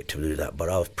didn't get to do that. But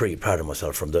I was pretty proud of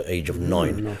myself from the age of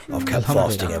 9. I've kept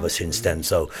fasting ever since then.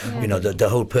 So the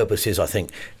whole purpose is, I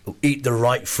think, eat the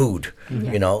right food.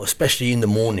 Especially in the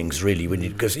mornings, really,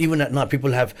 because even at night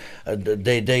people have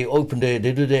they open they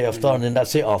do their iftar and then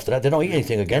that's it. After that, they don't eat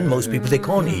anything again. Most people, they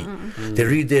can't eat. They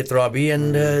read their Taraweeh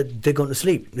and they're going to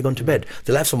sleep. They're going to bed.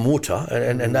 They'll have some water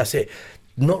and that's it.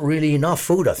 Not really enough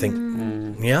food, I think.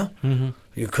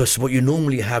 Because what you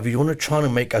normally have, you want to try to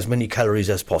make as many calories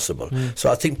as possible.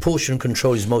 So I think portion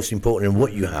control is most important in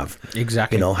what you have.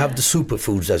 Exactly. Have the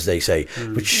superfoods, as they say,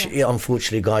 which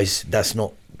unfortunately, guys, that's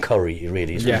not curry,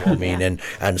 really, is what I mean. And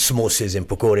samosas and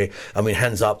pakore. I mean,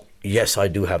 hands up, yes, I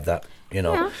do have that.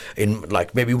 In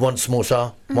like maybe one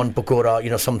samosa, one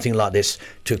pakora, something like this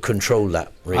to control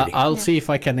that, really. I'll see if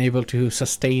I can able to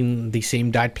sustain the same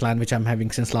diet plan which I'm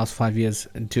having since last 5 years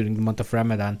during the month of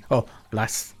Ramadan.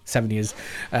 Last 7 years.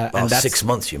 And that's 6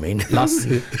 months, you mean?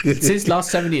 Since last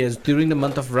 7 years, during the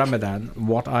month of Ramadan,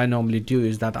 what I normally do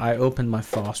is that I open my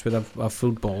fast with a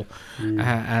fruit bowl,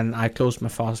 and I close my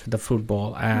fast with a fruit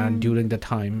bowl, and during the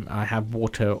time I have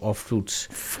water or fruits.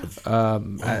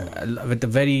 With the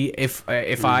very if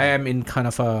I am in kind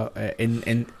of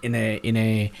in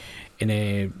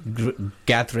a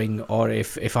gathering, or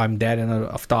if I'm there in a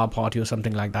iftar party or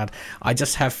something like that, I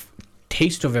just have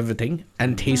taste of everything,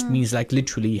 and taste means like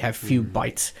literally have few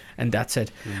bites and that's it.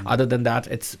 Other than that,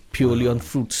 it's purely on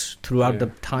fruits throughout the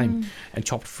time, and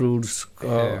chopped fruits,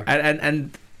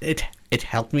 and it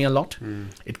helped me a lot.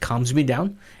 It calms me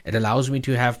down. It allows me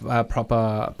to have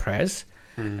proper prayers.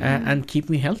 And keep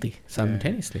me healthy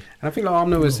simultaneously. And I think like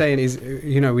Amna was saying is,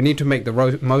 we need to make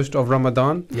the most of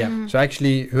Ramadan. So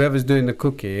actually, whoever's doing the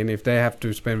cooking, if they have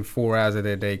to spend 4 hours of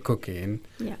their day cooking,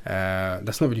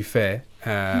 that's not really fair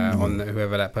on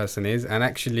whoever that person is. And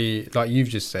actually, like you've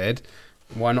just said,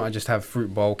 why not just have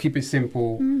fruit bowl? Keep it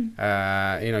simple,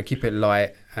 keep it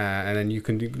light. And then you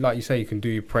can do, like you say, you can do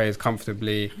your prayers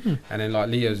comfortably, and then like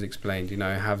Leo's explained,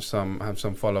 have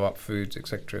some follow-up foods,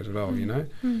 etc. as well,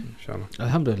 Inshallah.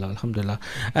 Alhamdulillah.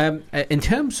 In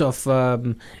terms of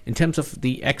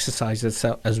the exercises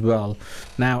as well.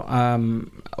 Now,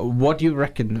 what do you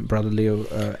reckon, Brother Leo,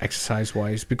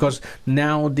 exercise-wise? Because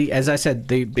now as I said,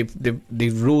 the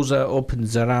roza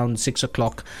opens around 6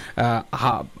 o'clock.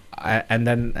 And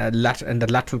then in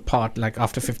the lateral part, like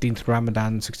after 15th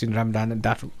Ramadan, 16th Ramadan, and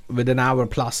that with an hour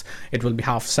plus, it will be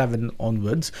 7:30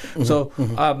 onwards. So,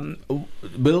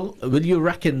 will you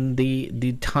reckon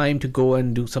the time to go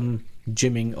and do some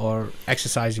gymming or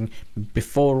exercising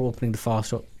before opening the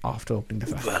fast, or after opening the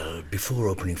fast? Well, before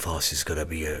opening fast, it's got to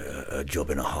be a job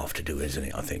and a half to do, isn't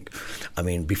it? I think. I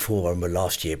mean, before, I remember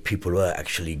last year, people were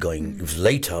actually going. It was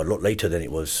later, a lot later than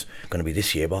it was going to be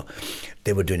this year, but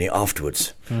they were doing it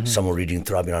afterwards. Some were reading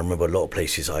through. I mean, I remember a lot of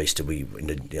places I used to be in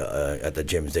at the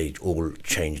gyms. They all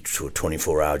changed to a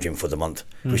 24-hour gym for the month,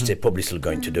 which they're probably still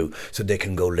going to do, so they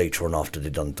can go later on after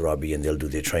they've done Thrabi and they'll do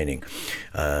their training.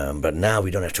 But now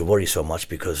we don't have to worry so much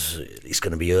because it's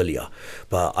going to be earlier.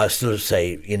 But I still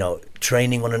say,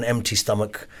 training on an empty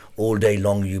stomach all day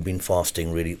long, you've been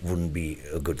fasting, really wouldn't be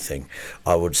a good thing.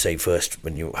 I would say first,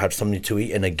 when you have something to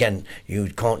eat, and again, you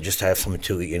can't just have something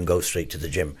to eat and go straight to the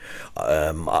gym.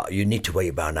 You need to wait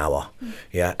about an hour,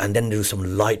 and then do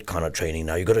some light kind of training.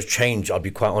 Now, you've got to change, I'll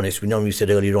be quite honest. We know you said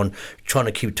earlier on, trying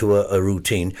to keep to a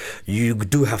routine. You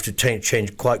do have to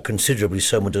change quite considerably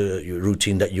some of the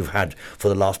routine that you've had for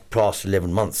the past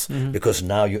 11 months, because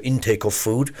now your intake of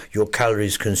food, your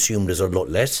calories consumed is a lot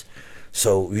less.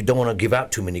 So you don't want to give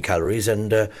out too many calories,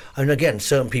 and again,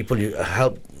 certain people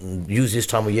use this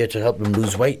time of year to help them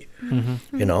lose weight, and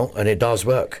it does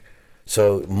work.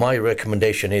 So my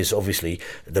recommendation is obviously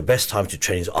the best time to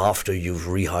train is after you've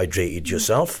rehydrated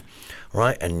yourself,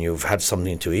 right, and you've had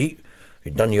something to eat,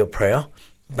 you've done your prayer,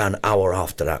 about an hour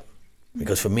after that.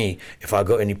 Because for me, if I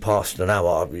go any past an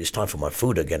hour, it's time for my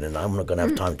food again, and I'm not going to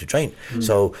have time to train.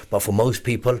 So, but for most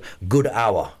people, good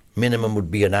hour. Minimum would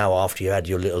be an hour after you had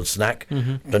your little snack,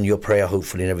 done your prayer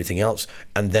hopefully and everything else,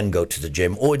 and then go to the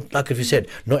gym. Or like if you said,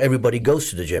 not everybody goes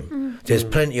to the gym. There's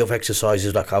plenty of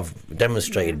exercises like I've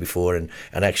demonstrated before and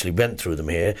actually went through them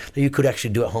here that you could actually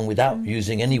do at home without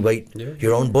using any weight.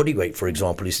 Your own body weight, for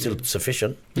example, is still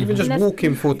sufficient. Even just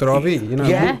walking for Tarawih,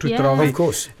 walk to Tarawih. Of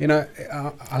course.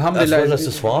 Alhamdulillah. That's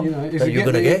the swab that you're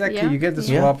going to get. Exactly, you get the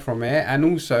swab from it, and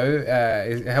also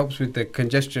it helps with the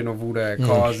congestion of all the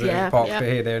cars that parked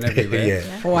here, there, and everywhere.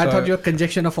 Oh, I thought your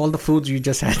congestion of all the foods you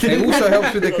just had. It also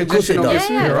helps with the congestion of the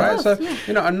food, right? So,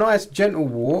 a nice gentle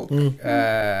walk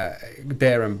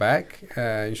there and back,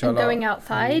 inshallah. And going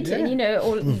outside, and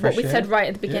all what we said right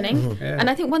at the beginning. And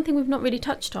I think one thing we've not really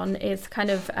touched on is kind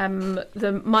of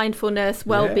the mindfulness,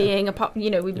 well-being. Apart, we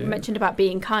mentioned about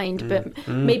being kind, but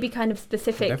maybe kind of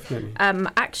specific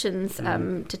actions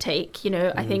to take.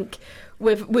 I think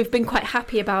we've been quite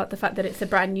happy about the fact that it's a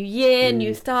brand new year,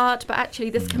 new start, but actually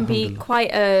this can be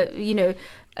quite a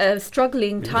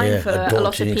struggling time for a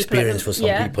lot of people. Experience for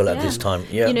some people at this time.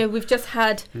 We've just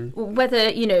had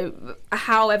whether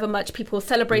however much people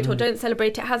celebrate or don't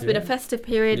celebrate, it has been a festive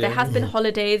period. There has been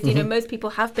holidays. Most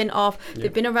people have been off.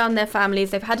 They've been around their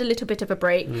families. They've had a little bit of a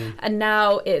break, and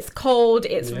now it's cold.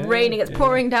 It's raining. It's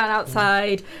pouring down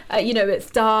outside. It's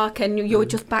dark, and you're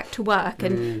just back to work.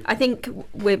 And I think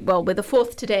we're the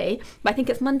 4th today, but I think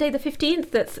it's Monday the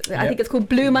 15th. I think it's called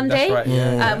Blue Monday,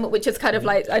 which is kind of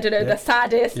like the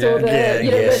saddest or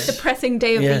the depressing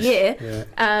day of the year.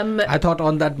 I thought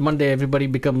on that Monday everybody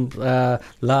becomes la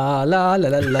la la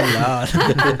la la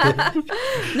la.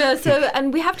 No,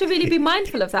 and we have to really be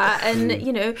mindful of that. And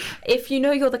if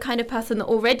you're the kind of person that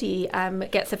already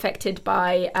gets affected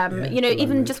by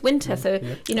even just winter. So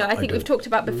I think we've talked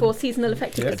about before seasonal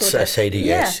affective disorder. It's SAD,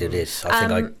 yes, it is. I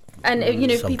think and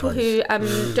people who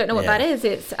don't know what that is,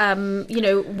 it's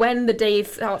when the day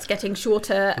starts getting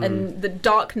shorter and the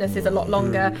darkness is a lot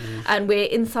longer, and we're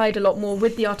inside a lot more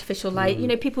with the artificial light.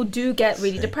 People do get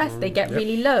really depressed. They get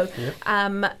really low,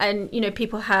 and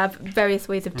people have various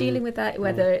ways of dealing with that.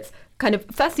 Whether it's kind of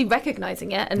firstly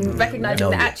recognizing it and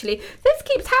recognizing that actually this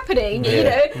keeps happening. In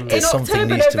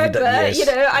October, November,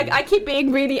 I keep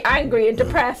being really angry and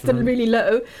depressed and really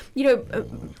low.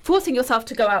 Forcing yourself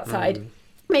to go outside.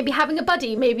 Maybe having a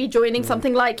buddy, maybe joining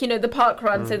something like, the park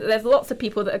run. So there's lots of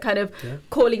people that are kind of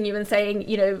calling you and saying,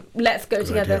 let's go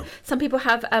together. Idea. Some people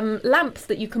have lamps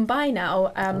that you can buy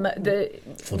now.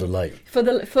 For the light. For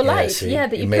light,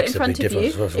 that you put in front of you.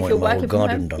 If you're working from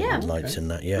home. With lights in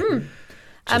that,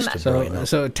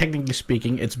 So technically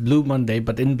speaking, it's Blue Monday,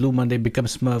 but in Blue Monday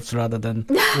becomes Smurfs rather than...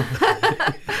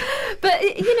 But,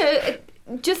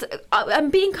 just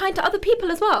being kind to other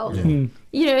people as well.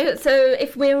 So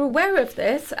if we're aware of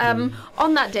this,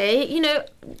 on that day,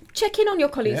 check in on your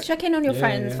colleagues, check in on your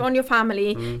friends, on your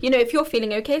family. If you're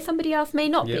feeling okay, somebody else may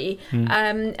not be.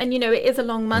 And it is a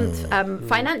long month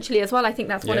financially as well. I think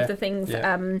that's one of the things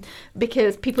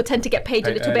because people tend to get paid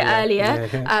a little bit earlier.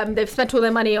 They've spent all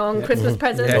their money on Christmas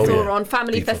presents or on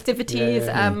family festivities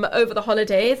over the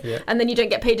holidays, and then you don't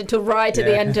get paid until right at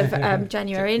the end of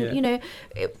January. And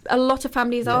a lot of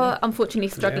families are unfortunately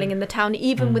struggling in the town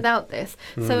even without this.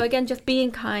 So again, just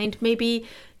being kind, maybe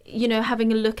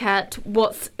having a look at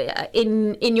what's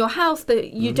in your house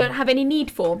that you don't have any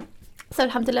need for. So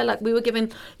alhamdulillah, like we were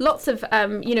given lots of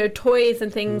toys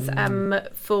and things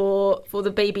for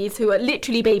the babies who are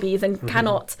literally babies and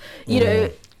cannot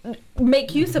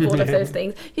make use of all of those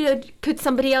things. Could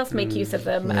somebody else make use of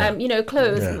them?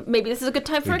 Clothes. Maybe this is a good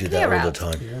time for a clear out.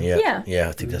 All the time. Yeah,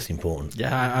 I think that's important.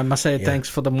 Yeah, I must say thanks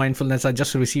for the mindfulness. I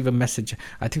just received a message.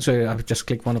 I think so. I've just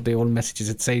clicked one of the old messages.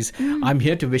 It says, "I'm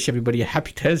here to wish everybody a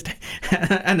happy Thursday,"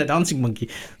 and a dancing monkey.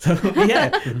 So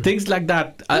things like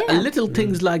that, little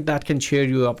things like that can cheer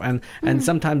you up, and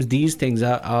sometimes these things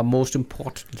are most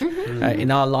important in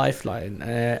our lifeline,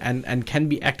 and can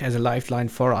be act as a lifeline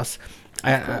for us.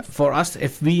 For us,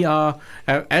 if we are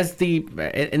as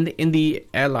in the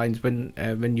airlines,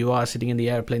 when you are sitting in the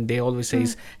airplane, they always say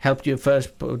help you first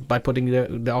by putting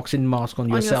the oxygen mask on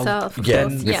yourself,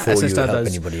 then before assist you help others.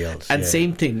 anybody else. And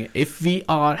same thing, if we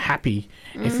are happy,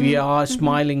 if we are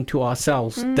smiling to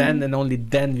ourselves, then and only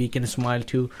then we can smile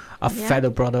to a fellow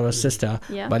brother or sister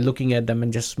by looking at them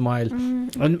and just smile.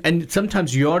 And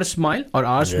sometimes your smile or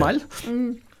our smile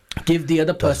give the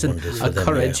other person a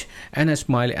courage and a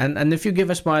smile, and if you give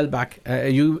a smile back,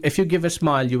 if you give a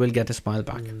smile, you will get a smile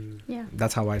back.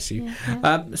 That's how I see.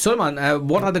 Suliman,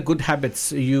 what are the good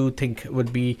habits you think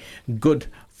would be good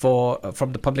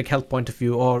from the public health point of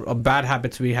view, or bad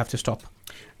habits we have to stop?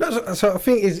 No, so I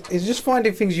think it's just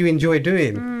finding things you enjoy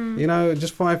doing.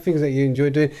 Just find things that you enjoy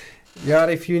doing. Yeah,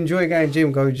 if you enjoy going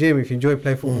gym, go gym. If you enjoy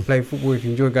play football, play football. If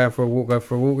you enjoy going for a walk, go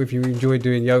for a walk. If you enjoy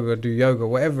doing yoga, do yoga.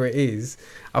 Whatever it is,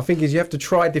 I think you have to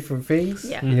try different things.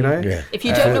 If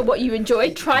you don't know what you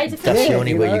enjoy, try different things. That's the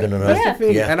only way you're going to know. That's the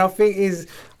thing. And I think is,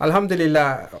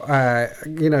 alhamdulillah,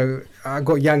 I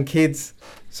got young kids,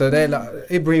 so they're like,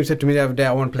 Ibrahim said to me the other day,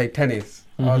 I want to play tennis.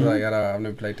 I was like, I've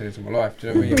never played tennis in my life. Do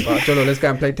you know what I mean? But Jono, let's go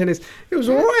and play tennis. It was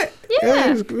all right.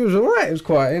 It was all right. It was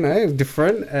quite, it was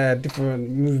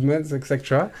different movements,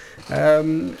 etc.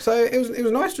 So it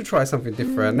was nice to try something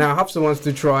different. Now Hafsa wants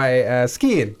to try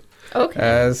skiing.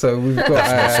 Okay. So we've got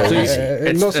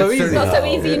not so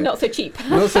easy, not so cheap.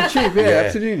 Not so cheap,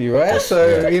 absolutely, right?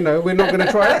 So we're not going to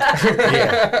try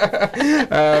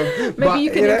it. Maybe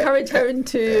you can encourage her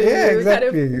into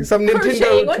exactly some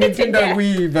Nintendo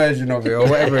Wii version of it or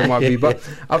whatever it might be. But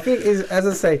I think as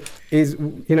I say,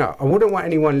 I wouldn't want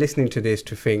anyone listening to this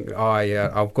to think,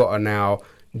 I've got to now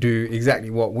do exactly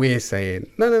what we're saying.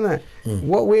 No.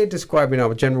 What we're describing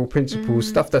are general principles,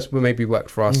 stuff that's maybe worked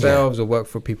for ourselves or worked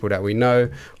for people that we know.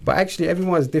 But actually,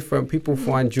 everyone's different. People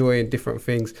find joy in different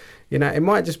things. It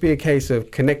might just be a case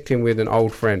of connecting with an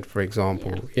old friend, for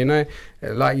example.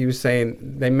 Like you were saying,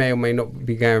 they may or may not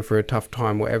be going through a tough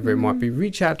time, whatever it might be.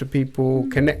 Reach out to people,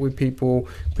 connect with people.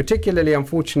 Particularly,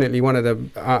 unfortunately, one of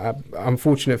the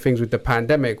unfortunate things with the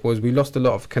pandemic was we lost a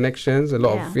lot of connections, a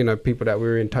lot of people that we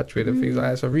were in touch with and things like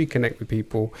that. So reconnect with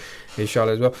people,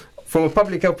 inshallah, as well. From a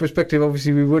public health perspective,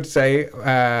 obviously, we would say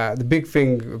the big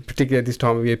thing, particularly at this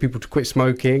time of year, people to quit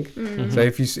smoking. So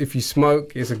if you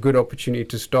smoke, it's a good opportunity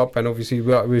to stop. And obviously,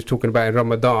 we were talking about in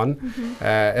Ramadan,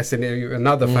 that's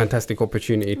another fantastic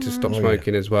opportunity to stop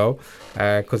smoking as well,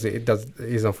 because it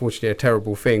is unfortunately a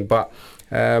terrible thing. But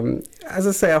as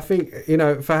I say, I think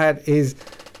Fahad is.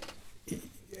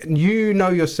 You know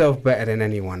yourself better than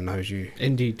anyone knows you.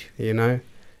 Indeed.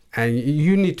 And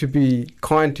you need to be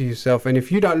kind to yourself. And if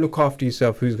you don't look after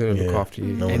yourself, who's going to look after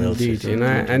you? No one else is.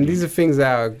 And these are things that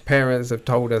our parents have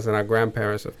told us and our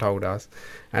grandparents have told us.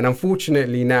 And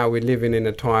unfortunately, now we're living in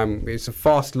a time, it's a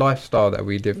fast lifestyle that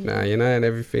we live now, and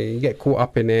everything. You get caught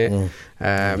up in it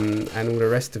and all the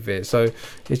rest of it. So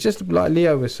it's just like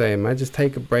Leo was saying, man, just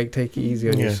take a break, take it easy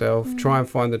on yourself. Try and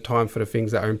find the time for the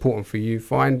things that are important for you.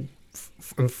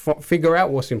 Figure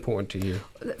out what's important to you.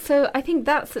 So I think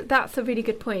that's a really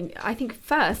good point. I think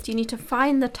first you need to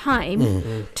find the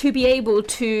time to be able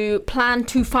to plan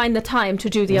to find the time to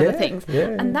do the other things.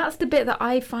 And that's the bit that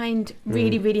I find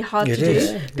really, really hard to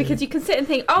do, because you can sit and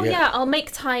think, I'll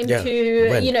make time to,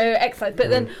 exercise. But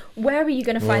then where are you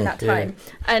going to find that time?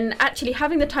 And actually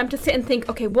having the time to sit and think,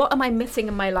 okay, what am I missing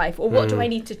in my life? Or what do I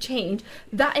need to change?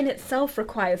 That in itself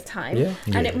requires time.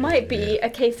 And it might be a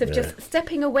case of just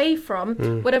stepping away from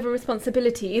whatever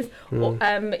responsibilities or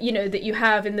that you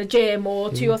have in the gym or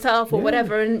to yourself or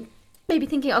whatever, and maybe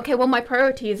thinking, okay, well, my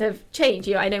priorities have changed.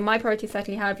 I know my priorities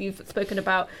certainly have. You've spoken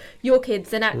about your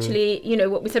kids, and actually,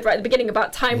 what we said right at the beginning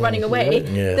about time running away.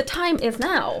 The time is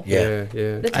now.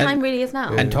 The time really is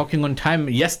now. And talking on time,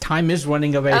 yes, time is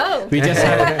running away. We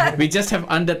just have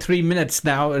under 3 minutes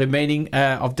now remaining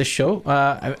of the show.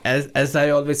 As I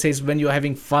always say, when you're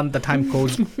having fun, the time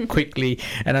goes quickly,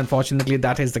 and unfortunately,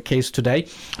 that is the case today.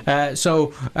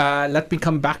 So let me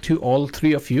come back to all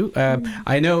three of you.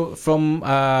 I know from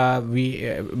we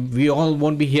we all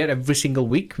won't be here every single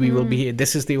week. We will be here.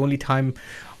 This is the only time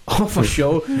of a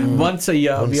show once a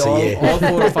year. All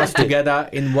four of us together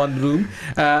in one room.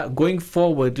 Going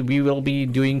forward, we will be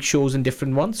doing shows in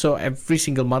different ones. So every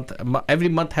single month, every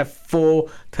month have 4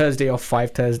 Thursday or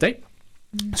 5 Thursday.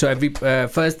 So every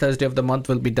first Thursday of the month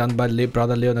will be done by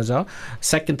brother Leo Nazar.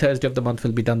 Second Thursday of the month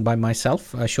will be done by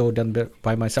myself, a show done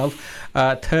by myself.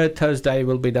 Third Thursday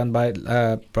will be done by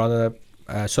brother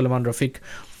Suliman Rafiq.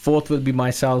 Fourth will be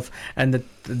myself, and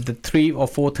the 3 or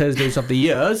 4 Thursdays of the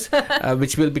years,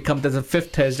 which will become the 5th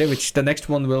Thursday, which the next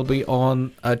one will be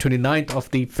on 29th of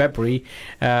the February,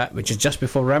 which is just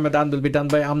before Ramadan, will be done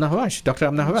by Dr.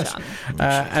 Amna Hawash.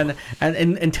 And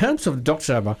in terms of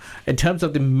Dr. Abba, in terms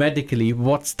of the medically,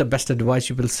 what's the best advice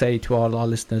you will say to all our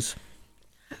listeners?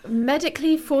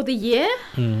 Medically for the year?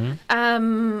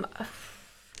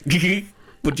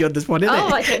 Put you on this one, Oh,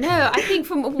 I don't know. I think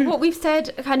from what we've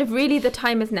said, kind of really the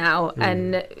time is now,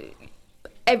 and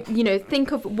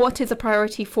think of what is a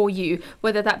priority for you,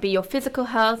 whether that be your physical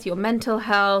health, your mental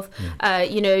health,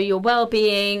 your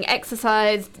well-being,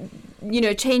 exercise,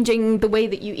 changing the way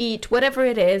that you eat, whatever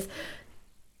it is.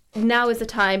 Now is the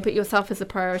time. Put yourself as a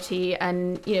priority,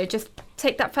 and just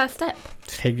take that first step.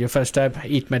 Take your first step,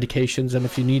 eat medications, and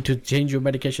if you need to change your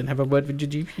medication, have a word with your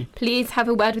GP. Please have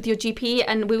a word with your GP,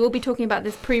 and we will be talking about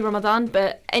this pre-Ramadan,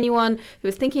 but anyone who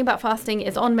is thinking about fasting,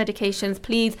 is on medications,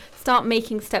 please start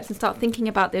making steps and start thinking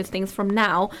about those things from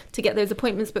now to get those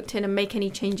appointments booked in and make any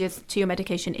changes to your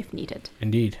medication if needed.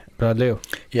 Indeed. Brother Leo?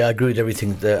 Yeah, I agree with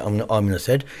everything that Amina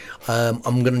said. I'm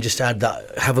going to just add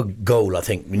that have a goal. I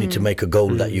think we need to make a goal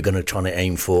that you're going to try to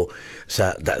aim for,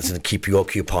 so that's going to keep you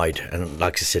occupied. And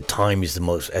like I said, time is the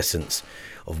most essence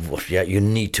of what you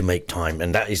need to make time,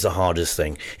 and that is the hardest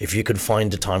thing. If you can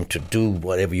find the time to do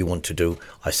whatever you want to do,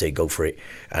 I say go for it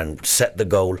and set the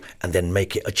goal and then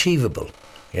make it achievable.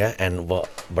 And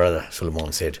what Brother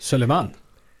Suleiman said, Suleiman,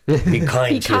 be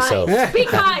kind to yourself. Be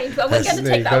kind. Well, we're going to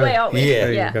take that away, aren't we?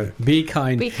 Yeah. Be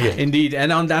kind. Indeed.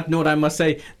 And on that note, I must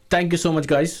say, thank you so much,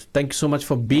 guys. Thank you so much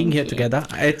for being here together.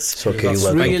 It's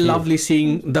really lovely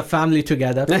seeing the family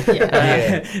together.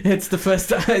 It's the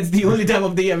first. It's the only time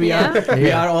of the year we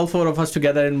are all 4 of us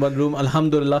together in one room.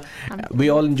 Alhamdulillah, we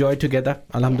all enjoy together.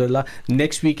 Alhamdulillah.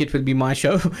 Next week it will be my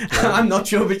show. I'm not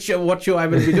sure what show I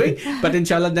will be doing, but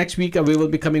inshallah next week we will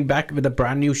be coming back with a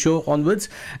brand new show onwards.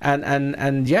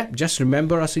 And just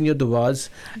remember us in your du'as,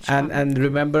 and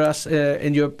remember us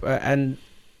in your and.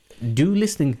 Do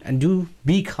listening and do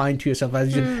be kind to yourself,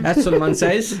 as Suleiman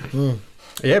says.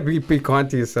 Yeah, be kind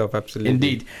to yourself, absolutely.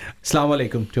 Indeed. Assalamu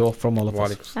alaikum from all of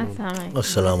us.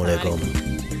 Assalamu alaikum.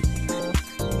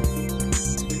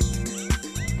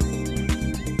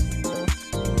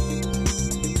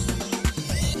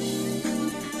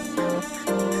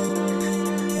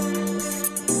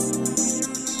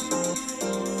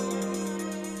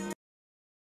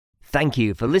 Thank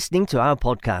you for listening to our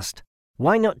podcast.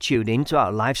 Why not tune in to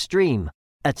our live stream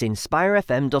at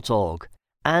inspirefm.org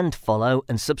and follow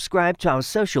and subscribe to our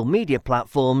social media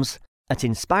platforms at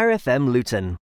Inspire FM Luton.